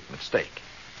fantastic mistake.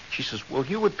 She says, well,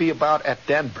 you would be about at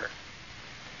Denver.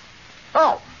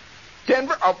 Oh,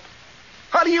 Denver? Oh,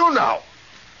 how do you know?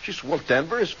 She said, well,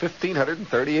 Denver is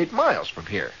 1,538 miles from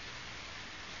here.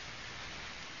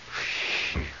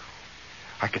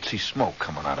 I could see smoke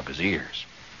coming out of his ears.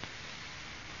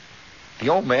 The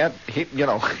old man, he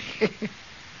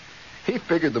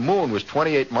figured the moon was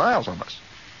 28 miles on us.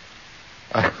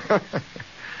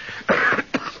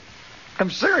 I'm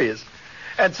serious.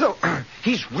 And so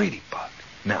he's really bugged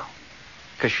now,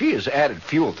 because she has added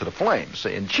fuel to the flames,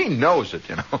 and she knows it,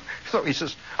 So he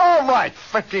says, all right,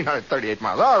 1,538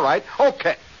 miles. All right,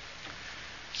 okay.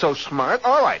 So smart.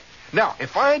 All right. Now,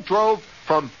 if I drove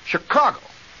from Chicago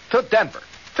to Denver,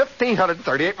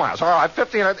 1,538 miles. All right,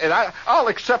 1,500, and I'll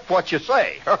accept what you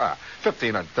say.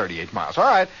 1,538 miles. All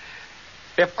right.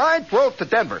 If I drove to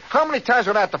Denver, how many times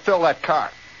would I have to fill that car?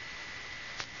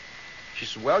 She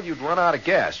said, well, you'd run out of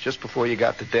gas just before you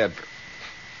got to Denver.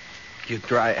 You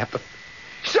dry up.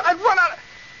 He said, I'd run out of...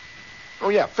 Oh,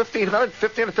 yeah,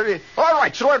 1,530. All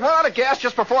right, so I'd run out of gas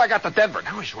just before I got to Denver.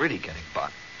 Now he's really getting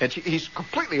bugged. And he's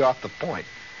completely off the point.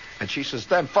 And she says,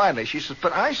 then finally, she says,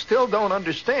 but I still don't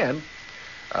understand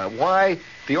why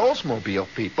the Oldsmobile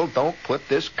people don't put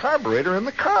this carburetor in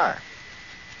the car.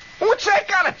 What's that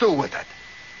got to do with it?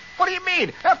 What do you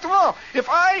mean? After all,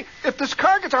 if this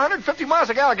car gets 150 miles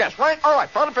a gallon of gas, right? All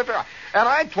right, 150 miles. And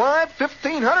I drive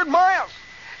 1,500 miles.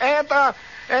 And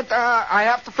I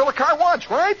have to fill a car once,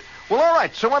 right? Well, all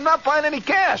right, so I'm not buying any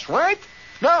gas, right?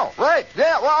 No, right.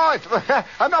 Yeah, well, all right.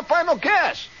 I'm not buying no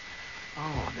gas.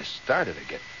 Oh, and this started to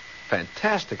get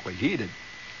fantastically heated.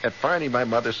 And finally, my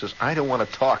mother says, I don't want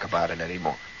to talk about it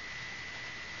anymore.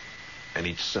 And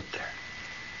he'd sit there,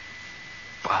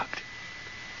 bugged.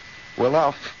 Well,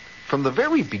 now, from the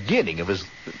very beginning of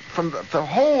from the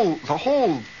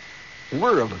whole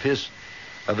world of his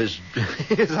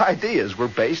his ideas were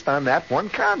based on that one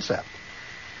concept.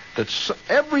 That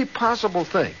every possible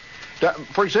thing.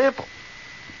 For example,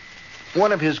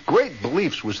 one of his great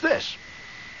beliefs was this.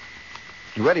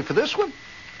 You ready for this one?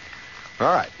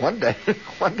 All right. One day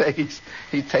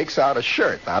he takes out a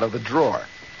shirt out of the drawer.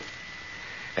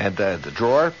 And the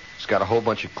drawer has got a whole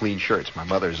bunch of clean shirts. My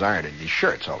mother's ironing these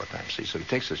shirts all the time. See, so he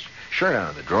takes his shirt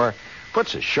out of the drawer,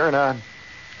 puts his shirt on,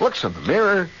 looks in the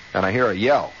mirror, and I hear a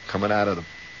yell coming out of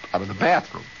the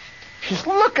bathroom. He says,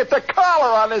 look at the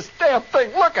collar on this damn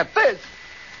thing. Look at this.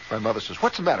 My mother says,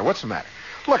 what's the matter? What's the matter?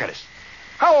 Look at this.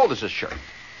 How old is this shirt?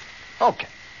 Okay.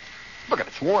 Look at it.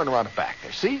 It's worn around the back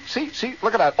there. See?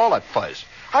 Look at that. All that fuzz.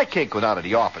 I can't go down to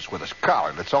the office with this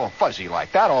collar that's all fuzzy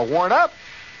like that, all worn up.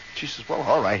 She says, well,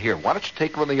 all right, here. Why don't you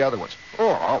take one of the other ones? Oh,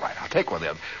 all right. I'll take one of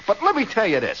the other. But let me tell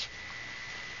you this.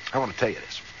 I want to tell you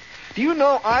this. Do you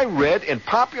know I read in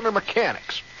Popular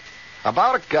Mechanics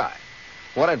about a guy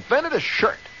what invented a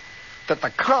shirt that the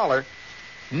collar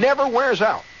never wears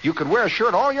out. You could wear a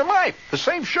shirt all your life, the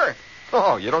same shirt.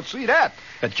 Oh, you don't see that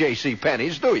at J.C.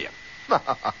 Penney's, do you?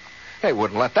 They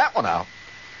wouldn't let that one out.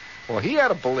 Well, he had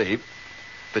to believe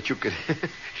that you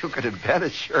could invent a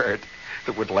shirt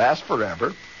that would last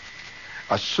forever,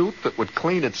 a suit that would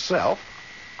clean itself.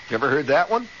 You ever heard that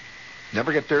one?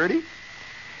 Never get dirty?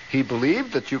 He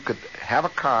believed that you could have a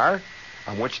car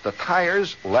on which the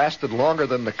tires lasted longer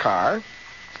than the car.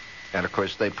 And, of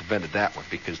course, they prevented that one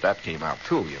because that came out,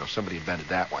 too. You know, somebody invented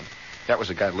that one. That was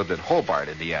a guy who lived in Hobart,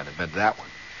 Indiana, invented that one.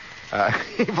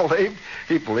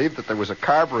 He believed that there was a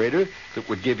carburetor that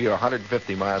would give you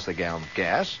 150 miles a gallon of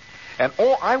gas. And,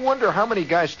 I wonder how many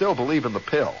guys still believe in the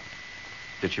pill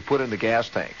that you put in the gas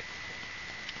tank.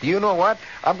 You know what?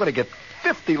 I'm going to get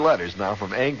 50 letters now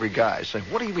from angry guys saying,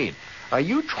 what do you mean? Are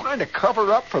you trying to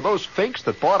cover up for those finks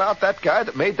that bought out that guy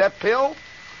that made that pill?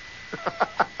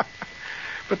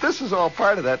 But this is all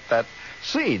part of that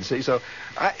scene, see? So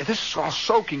this is all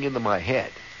soaking into my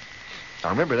head. I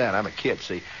remember that. I'm a kid,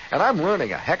 see? And I'm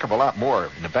learning a heck of a lot more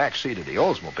in the back seat of the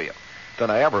Oldsmobile than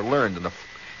I ever learned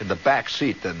in the back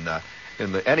seat than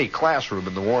in any classroom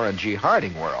in the Warren G.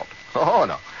 Harding world. Oh,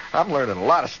 no. I'm learning a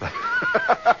lot of stuff.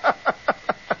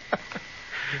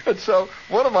 And so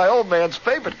one of my old man's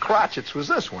favorite crotchets was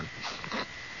this one.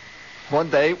 One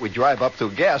day we drive up to a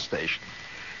gas station.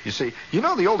 You see, you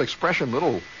know the old expression,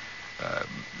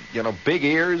 big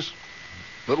ears?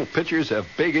 Little pitchers have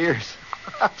big ears.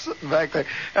 I'm sitting back there,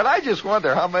 and I just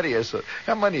wonder how many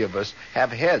of us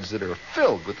have heads that are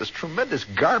filled with this tremendous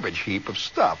garbage heap of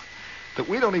stuff that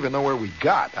we don't even know where we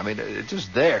got. I mean, it's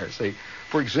just there. See,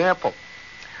 for example,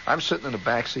 I'm sitting in the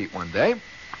back seat one day.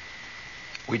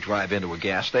 We drive into a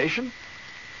gas station,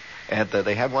 and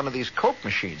they had one of these Coke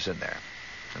machines in there.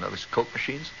 You know, these Coke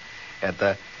machines?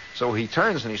 And so he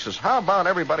turns and he says, how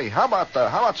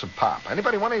about some pop?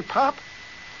 Anybody want any pop?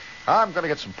 I'm going to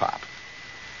get some pop.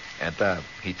 And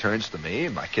he turns to me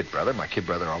and my kid brother. My kid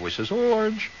brother always says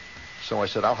orange. So I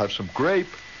said, I'll have some grape.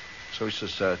 So he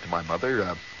says to my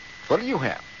mother, what do you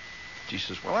have? She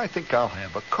says, well, I think I'll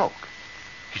have a Coke.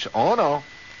 He said, oh,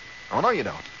 no, you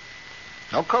don't.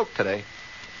 No Coke today.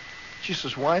 She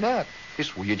says, why not? He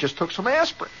says, well, you just took some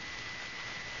aspirin.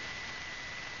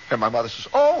 And my mother says,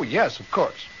 oh, yes, of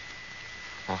course.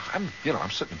 Well, I'm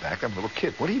sitting back. I'm a little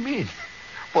kid. What do you mean?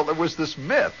 Well, there was this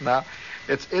myth. Now,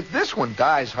 this one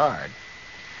dies hard.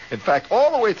 In fact,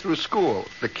 all the way through school,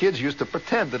 the kids used to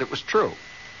pretend that it was true.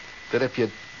 That if you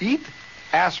eat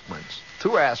aspirins, 2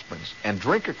 aspirins, and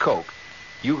drink a Coke,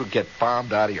 you would get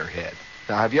bombed out of your head.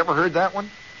 Now, have you ever heard that one?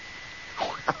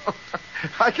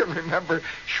 I can remember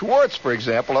Schwartz, for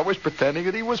example, always pretending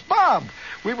that he was bombed.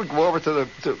 We would go over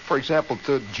for example,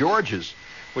 to George's,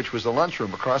 which was the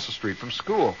lunchroom across the street from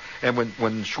school. And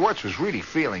when Schwartz was really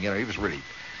feeling, he was really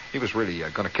he was really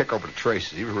going to kick over the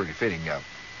traces. He was really feeling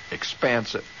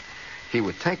expansive. He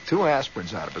would take 2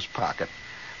 aspirins out of his pocket,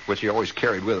 which he always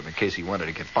carried with him in case he wanted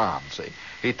to get bombed, see.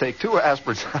 He'd take 2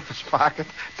 aspirins out of his pocket,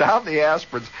 down the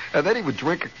aspirins, and then he would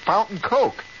drink a fountain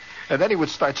Coke. And then he would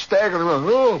start staggering around.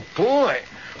 Oh, boy.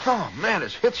 Oh, man,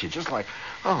 it hits you just like,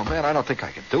 oh, man, I don't think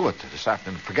I can do it this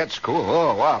afternoon. Forget school.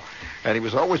 Oh, wow. And he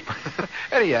was always,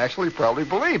 and he actually probably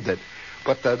believed it.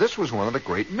 But this was one of the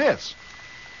great myths.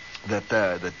 That's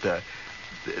a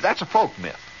folk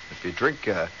myth. If you drink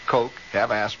Coke,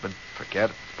 have aspirin,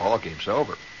 forget it. Ball game's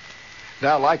over.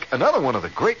 Now, like another one of the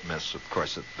great myths, of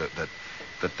course,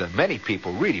 that many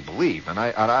people really believe, and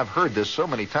I've heard this so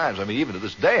many times. I mean, even to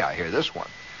this day, I hear this one.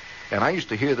 And I used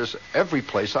to hear this every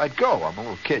place I'd go. I'm a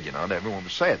little kid, you know, and everyone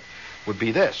would say it. Would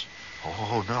be this.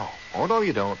 Oh, no. Oh, no,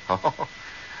 you don't. Oh,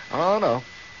 no.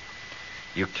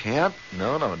 You can't.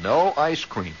 No ice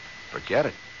cream. Forget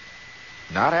it.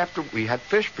 Not after we had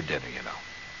fish for dinner, you know.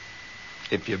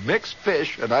 If you mix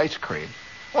fish and ice cream,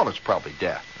 well, it's probably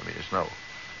death. I mean,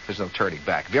 there's no turning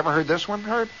back. Have you ever heard this one,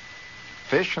 Herb?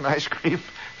 Fish and ice cream?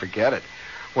 Forget it.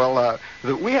 Well,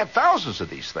 we had thousands of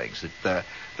these things that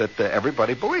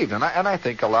everybody believed, and I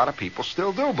think a lot of people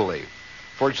still do believe.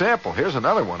 For example, here's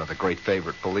another one of the great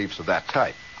favorite beliefs of that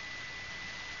type.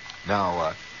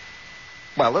 Now,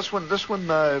 this one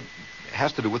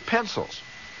has to do with pencils.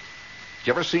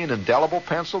 You ever see an indelible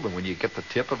pencil? That when you get the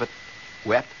tip of it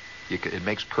wet, it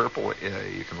makes purple.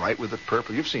 You can write with it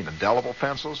purple. You've seen indelible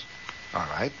pencils? All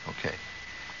right, okay.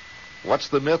 What's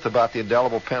the myth about the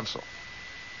indelible pencil?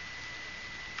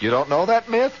 You don't know that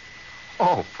myth?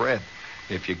 Oh, Fred,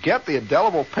 if you get the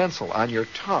indelible pencil on your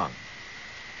tongue,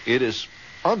 it is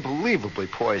unbelievably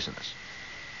poisonous.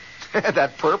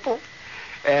 That purple?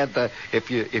 And if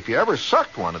you ever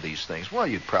sucked one of these things, well,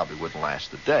 you probably wouldn't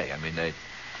last a day. I mean,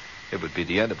 it would be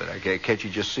the end of it. Okay, can't you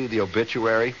just see the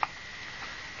obituary?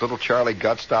 Little Charlie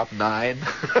Gutstop, 9,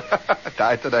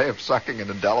 died today of sucking an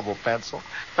indelible pencil.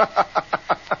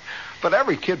 But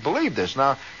every kid believed this.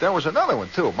 Now, there was another one,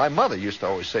 too. My mother used to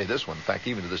always say this one. In fact,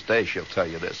 even to this day, she'll tell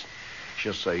you this.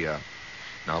 She'll say,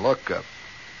 now, look, now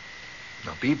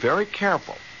be very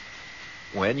careful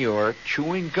when you're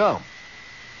chewing gum.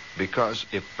 Because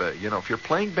if you're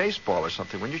playing baseball or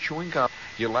something, when you're chewing gum,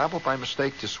 you're liable by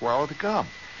mistake to swallow the gum.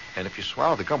 And if you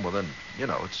swallow the gum, well, then,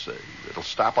 it'll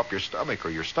stop up your stomach, or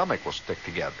your stomach will stick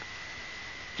together.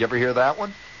 You ever hear that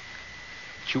one?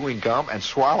 Chewing gum and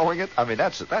swallowing it? I mean,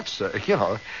 that's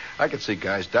I could see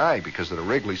guys dying because of the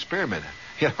Wrigley spearmint,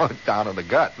 down in the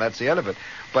gut, and that's the end of it.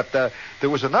 But there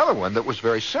was another one that was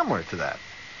very similar to that.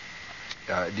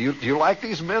 Do you like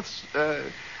these myths?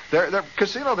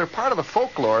 Because they're part of the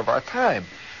folklore of our time.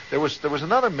 There was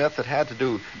another myth that had to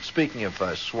do, speaking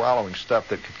of swallowing stuff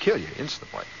that could kill you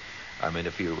instantly. I mean,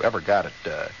 if you ever got it,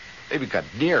 maybe got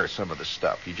near some of the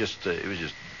stuff, it was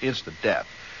just instant death.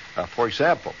 For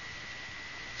example,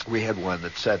 we had one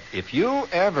that said, if you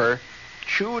ever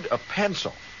chewed a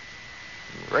pencil,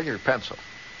 regular pencil,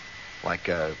 like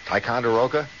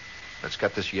Ticonderoga, that's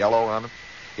got this yellow on it,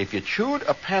 if you chewed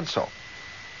a pencil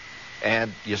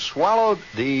and you swallowed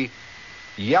the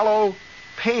yellow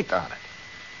paint on it,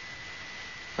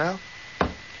 well,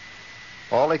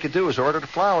 all they could do is order the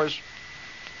flowers.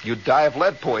 You'd die of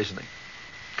lead poisoning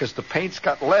because the paint's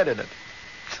got lead in it.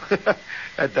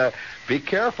 And be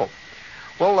careful.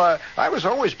 Well, I was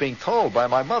always being told by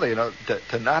my mother,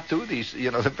 to not do these,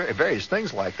 various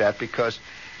things like that because,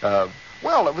 there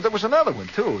was another one,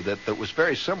 too, that was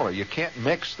very similar. You can't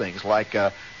mix things like,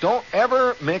 don't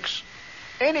ever mix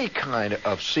any kind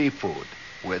of seafood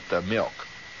with milk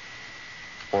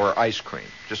or ice cream.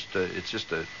 That's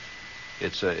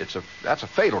a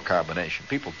fatal combination.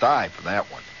 People die from that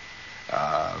one.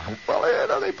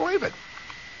 They believe it.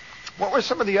 What were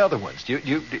some of the other ones?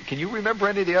 Can you remember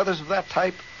any of the others of that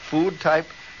type? Food type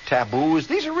taboos?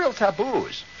 These are real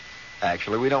taboos.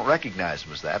 Actually, we don't recognize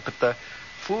them as that, but the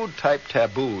food type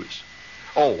taboos.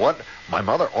 Oh, what my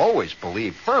mother always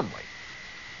believed firmly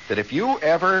that if you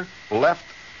ever left,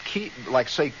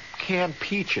 say, canned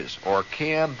peaches or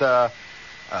canned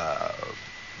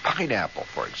pineapple,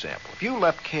 for example. If you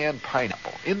left canned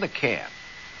pineapple in the can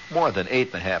more than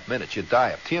 8.5 minutes, you'd die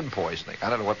of tin poisoning. I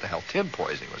don't know what the hell tin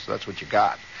poisoning was. That's what you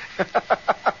got.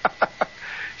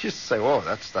 She used to say, "Oh,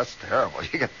 that's terrible.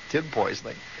 You got tin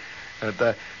poisoning."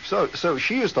 And so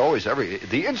she used to always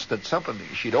the instant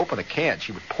she'd open a can,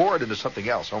 she would pour it into something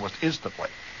else almost instantly.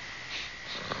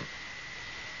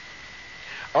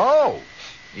 Oh,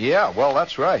 yeah. Well,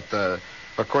 that's right.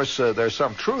 Of course, there's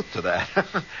some truth to that.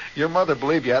 Your mother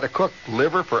believed you had to cook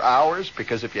liver for hours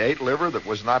because if you ate liver that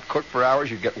was not cooked for hours,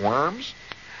 you'd get worms.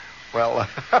 Well,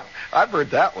 I've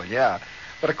heard that one, yeah.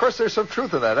 But, of course, there's some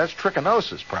truth in that. That's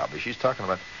trichinosis, probably. She's talking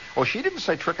about... Oh, she didn't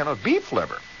say trichinosis. Beef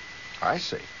liver. I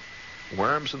see.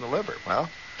 Worms in the liver. Well,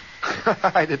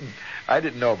 I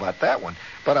didn't know about that one.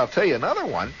 But I'll tell you another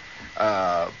one.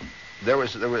 There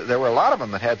were a lot of them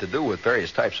that had to do with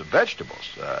various types of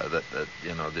vegetables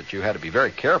that you had to be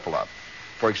very careful of.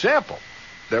 For example,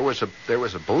 there was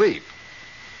a belief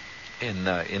in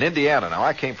Indiana. Now,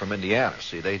 I came from Indiana.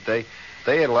 See, they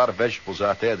ate a lot of vegetables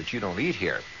out there that you don't eat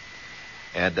here.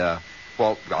 And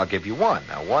well, I'll give you one.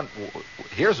 Now,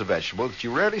 here's a vegetable that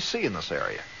you rarely see in this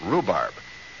area: rhubarb.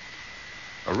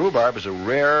 A rhubarb is a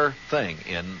rare thing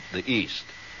in the East.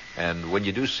 And when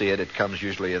you do see it, it comes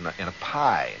usually in a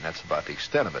pie, and that's about the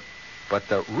extent of it. But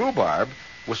the rhubarb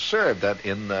was served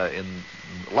in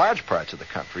large parts of the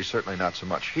country, certainly not so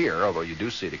much here, although you do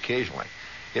see it occasionally.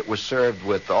 It was served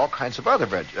with all kinds of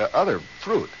other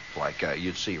fruit, like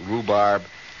you'd see rhubarb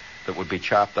that would be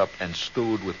chopped up and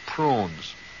stewed with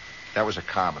prunes. That was a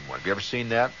common one. Have you ever seen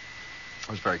that? It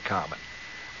was very common.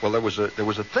 Well, there was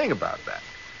a thing about that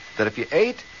if you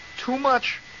ate too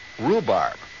much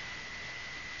rhubarb,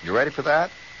 you ready for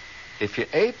that? If you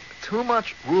ate too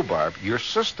much rhubarb, your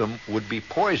system would be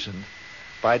poisoned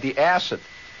by the acid,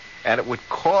 and it would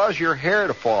cause your hair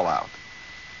to fall out.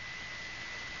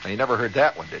 Now, you never heard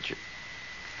that one, did you?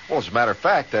 Well, as a matter of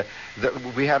fact,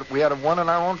 we had one in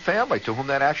our own family to whom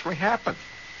that actually happened.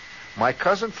 My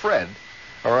cousin Fred,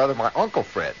 or rather my Uncle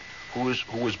Fred, who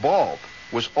was bald,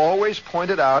 was always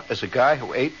pointed out as a guy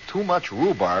who ate too much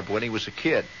rhubarb when he was a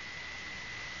kid.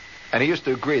 And he used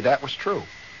to agree that was true.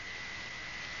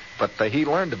 But he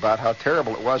learned about how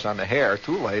terrible it was on the hair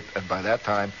too late, and by that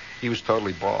time, he was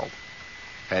totally bald.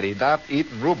 Had he not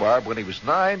eaten rhubarb when he was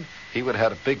 9, he would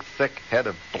have had a big, thick head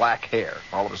of black hair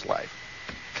all of his life.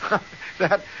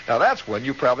 Now, that's one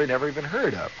you probably never even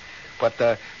heard of. But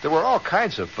there were all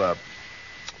kinds of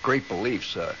great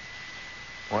beliefs.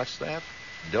 What's that?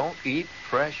 Don't eat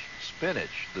fresh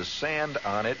spinach. The sand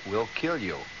on it will kill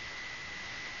you.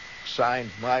 Signed,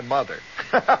 my mother.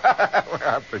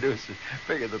 Our producers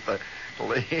figured that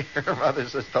her mother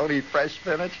says, don't eat fresh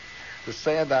spinach. The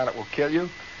sand on it will kill you.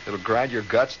 It'll grind your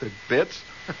guts to bits.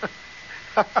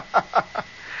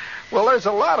 Well, there's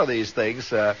a lot of these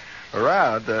things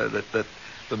around that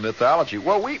the mythology.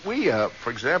 Well, we for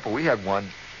example, we had one.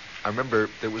 I remember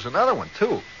there was another one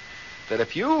too.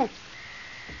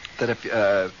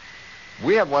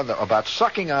 We had one about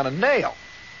sucking on a nail.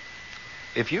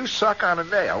 If you suck on a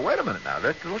nail, wait a minute now,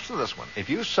 listen to this one. If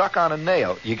you suck on a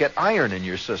nail, you get iron in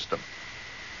your system.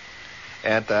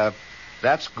 And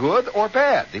that's good or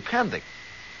bad, depending.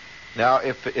 Now,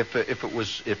 if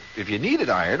you needed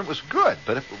iron, it was good.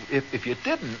 But if you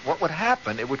didn't, what would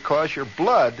happen? It would cause your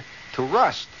blood to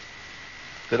rust.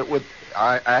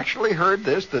 I actually heard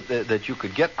this, that you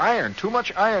could get iron, too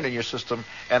much iron in your system,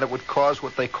 and it would cause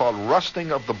what they call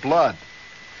rusting of the blood.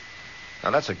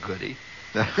 Now, that's a goodie.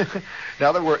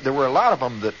 Now, there were a lot of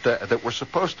them that were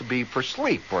supposed to be for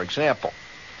sleep. For example,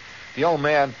 the old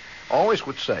man always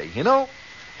would say,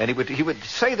 and he would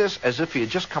say this as if he had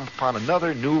just come upon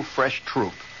another new, fresh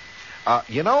truth. I'll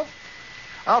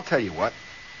tell you what.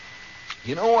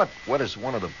 You know what is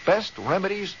one of the best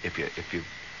remedies if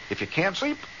you can't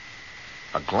sleep?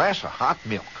 A glass of hot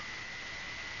milk.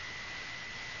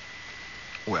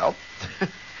 Well,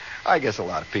 I guess a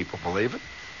lot of people believe it.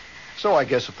 So I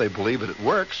guess if they believe it, it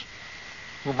works.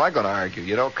 Who am I going to argue?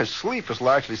 Because sleep is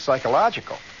largely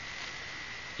psychological.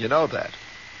 You know that.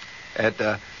 And,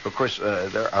 of course,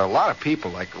 there are a lot of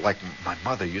people, like my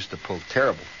mother used to pull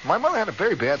terrible. My mother had a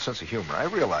very bad sense of humor. I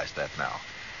realize that now.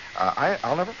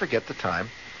 I'll never forget the time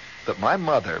that my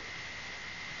mother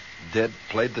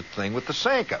played the thing with the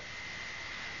Sanka.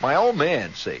 My old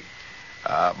man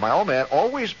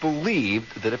always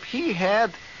believed that if he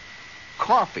had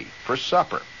coffee for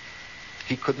supper,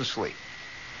 he couldn't sleep.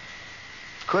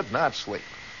 Could not sleep.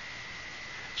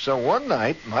 So one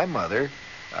night, my mother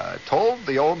told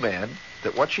the old man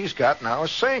that what she's got now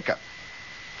is Sanka.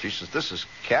 She says, this is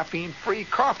caffeine-free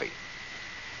coffee.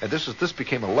 And this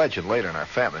became a legend later in our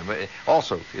family.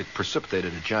 Also, it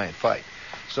precipitated a giant fight.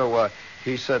 So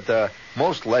he said,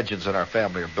 most legends in our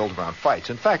family are built around fights.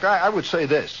 In fact, I would say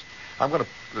this. I'm going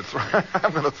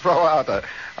to throw out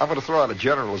a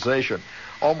generalization.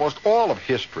 Almost all of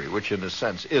history, which in a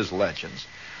sense is legends,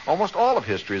 almost all of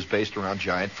history is based around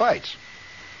giant fights,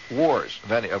 wars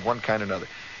of one kind or another.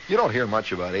 You don't hear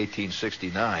much about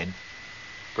 1869,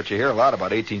 but you hear a lot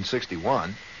about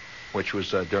 1861, which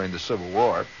was during the Civil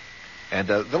War, and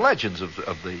the legends of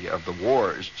the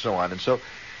wars, so on. And so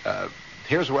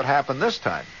here's what happened this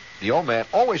time. The old man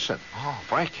always said, "Oh,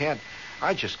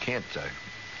 I just can't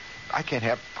I can't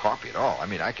have coffee at all. I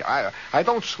mean, I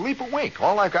don't sleep a wink.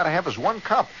 All I've got to have is one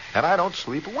cup, and I don't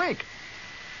sleep a wink.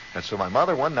 And so my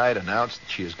mother one night announced that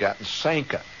she has gotten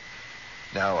Sanka.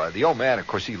 Now, the old man, of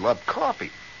course, he loved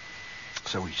coffee.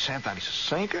 So he sat down, he said,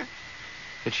 Sanka?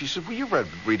 And she said, well, you've read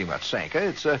reading about Sanka.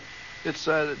 It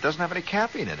doesn't have any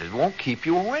caffeine in it. It won't keep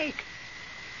you awake.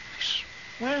 He said,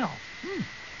 well,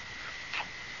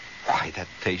 why, that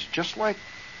tastes just like,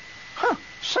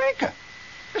 Sanka.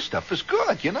 This stuff is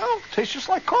good, you know. It tastes just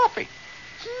like coffee.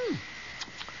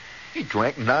 He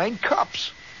drank 9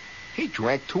 cups. He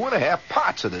drank 2.5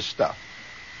 pots of this stuff.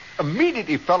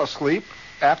 Immediately fell asleep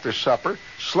after supper,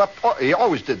 slept. He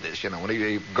always did this, you know, when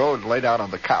he'd go and lay down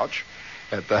on the couch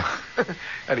and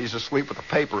he's asleep with a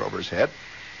paper over his head.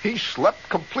 He slept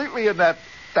completely in that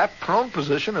prone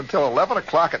position until 11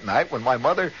 o'clock at night when my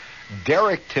mother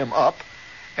derricked him up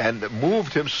and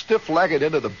moved him stiff-legged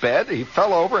into the bed. He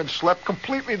fell over and slept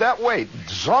completely that way,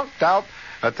 zonked out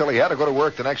until he had to go to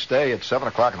work the next day at 7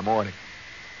 o'clock in the morning.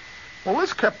 Well,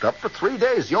 this kept up for 3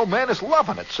 days. The old man is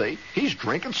loving it, see? He's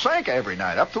drinking Sanka every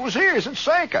night, up to his ears in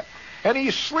Sanka. And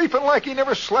he's sleeping like he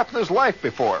never slept in his life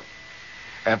before.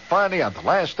 And finally, on the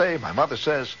last day, my mother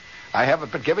says, I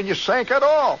haven't been giving you Sanka at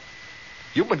all.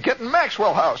 You've been getting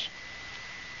Maxwell House.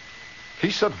 He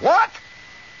said, what?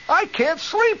 I can't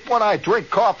sleep when I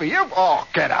drink coffee. Oh,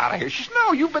 get out of here. She said,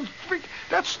 no, you've been...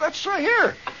 That's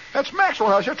here. That's Maxwell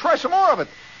House. You try some more of it.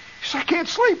 He said, I can't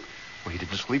sleep. Well, he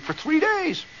didn't sleep for 3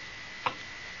 days.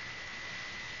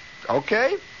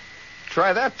 Okay,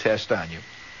 try that test on you.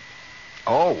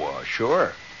 Oh,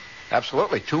 sure.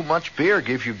 Absolutely. Too much beer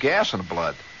gives you gas in the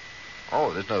blood.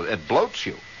 Oh, it bloats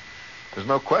you. There's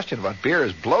no question about beer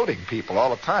is bloating people all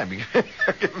the time. You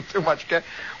give them too much gas.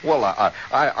 Well,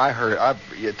 I heard,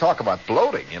 you talk about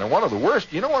bloating. You know, one of the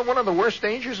worst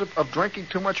dangers of drinking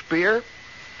too much beer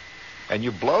and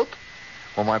you bloat?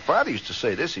 Well, my father used to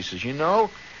say this. He says, you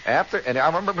know, and I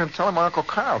remember him telling my Uncle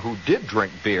Carl, who did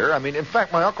drink beer. I mean, in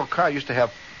fact, my Uncle Carl used to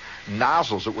have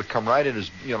nozzles that would come right in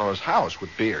his house with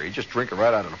beer. He'd just drink it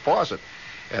right out of the faucet.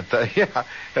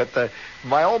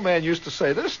 My old man used to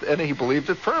say this, and he believed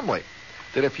it firmly,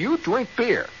 that if you drink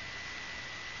beer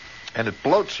and it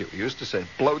bloats you, he used to say, it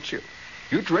bloats you.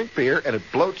 You drink beer and it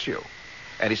bloats you.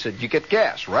 And he said, you get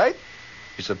gas, right?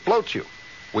 He said, bloats you.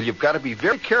 Well, you've got to be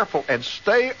very careful and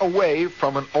stay away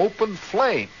from an open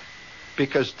flame,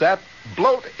 because that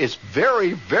bloat is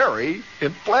very, very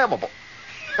inflammable.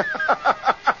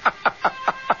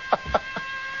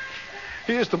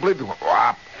 He used to believe it went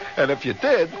whop, and if you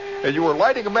did, and you were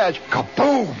lighting a match,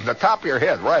 kaboom, the top of your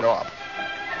head right off.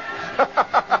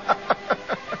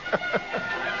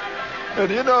 And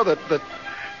you know that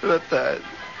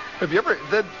have you ever?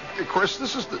 That, of course,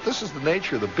 this is the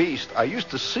nature of the beast. I used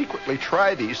to secretly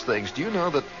try these things. Do you know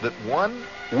that one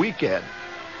weekend,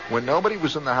 when nobody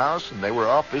was in the house and they were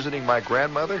off visiting my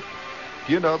grandmother,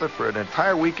 do you know that for an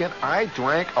entire weekend I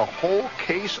drank a whole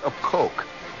case of Coke,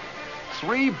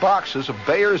 3 boxes of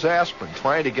Bayer's aspirin,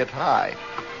 trying to get high?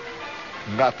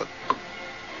 Nothing.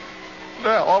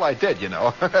 Well, all I did, you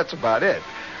know, that's about it.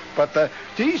 But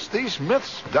these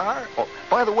myths,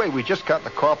 by the way, we just got the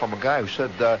call from a guy who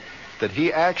said that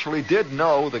he actually did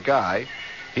know the guy.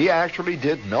 He actually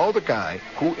did know the guy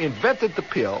who invented the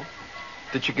pill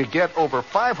that you could get over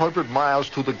 500 miles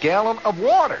to the gallon of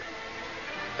water.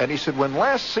 And he said when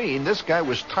last seen, this guy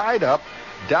was tied up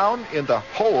down in the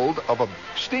hold of a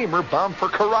steamer bound for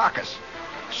Caracas.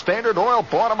 Standard Oil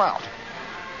bought him out.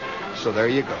 So there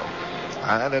you go.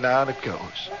 On and on it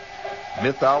goes.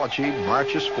 Mythology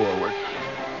marches forward.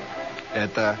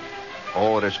 And,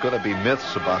 there's going to be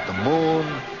myths about the moon.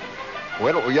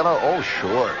 Well, you know, oh,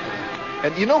 sure.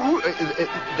 And you know who,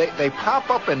 they pop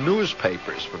up in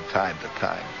newspapers from time to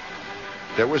time.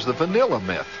 There was the vanilla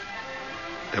myth.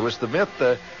 There was the myth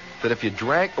that if you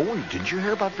drank, didn't you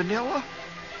hear about vanilla?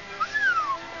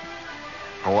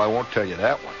 Oh, I won't tell you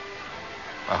that one.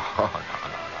 Oh, no.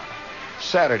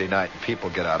 Saturday night, people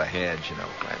get out of hand, you know,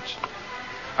 friends.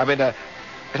 I mean, it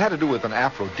had to do with an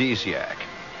aphrodisiac.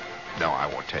 No, I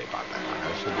won't tell you about that one.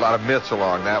 There's a lot of myths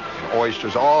along that one.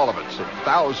 Oysters, all of it. So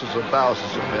thousands and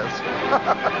thousands of myths.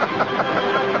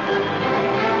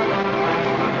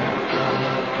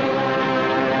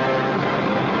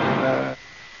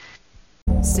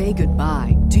 Say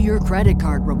goodbye to your credit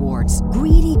card rewards.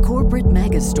 Greedy corporate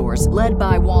mega stores, led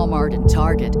by Walmart and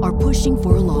Target, are pushing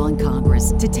for a law in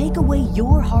Congress to take away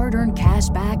your hard-earned cash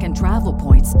back and travel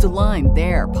points to line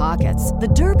their pockets. The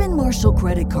Durbin-Marshall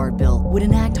credit card bill would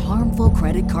enact harmful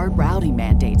credit card routing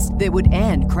mandates that would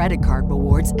end credit card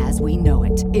rewards as we know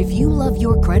it. If you love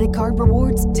your credit card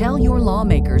rewards, tell your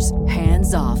lawmakers,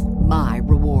 hands off my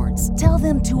rewards. Tell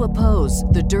them to oppose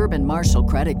the Durbin-Marshall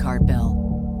credit card bill.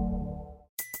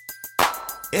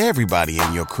 Everybody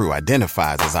in your crew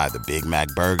identifies as either Big Mac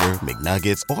Burger,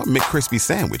 McNuggets, or McCrispy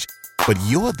Sandwich. But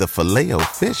you're the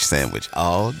Filet-O-Fish Sandwich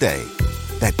all day.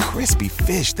 That crispy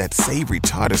fish, that savory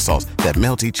tartar sauce, that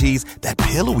melty cheese, that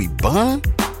pillowy bun.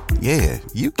 Yeah,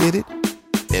 you get it.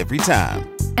 Every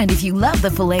time. And if you love the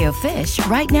Filet-O-Fish,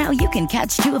 right now you can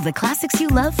catch two of the classics you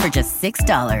love for just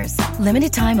 $6.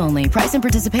 Limited time only. Price and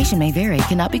participation may vary.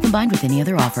 Cannot be combined with any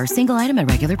other offer. Single item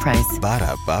at regular price.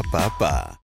 Ba-da-ba-ba-ba.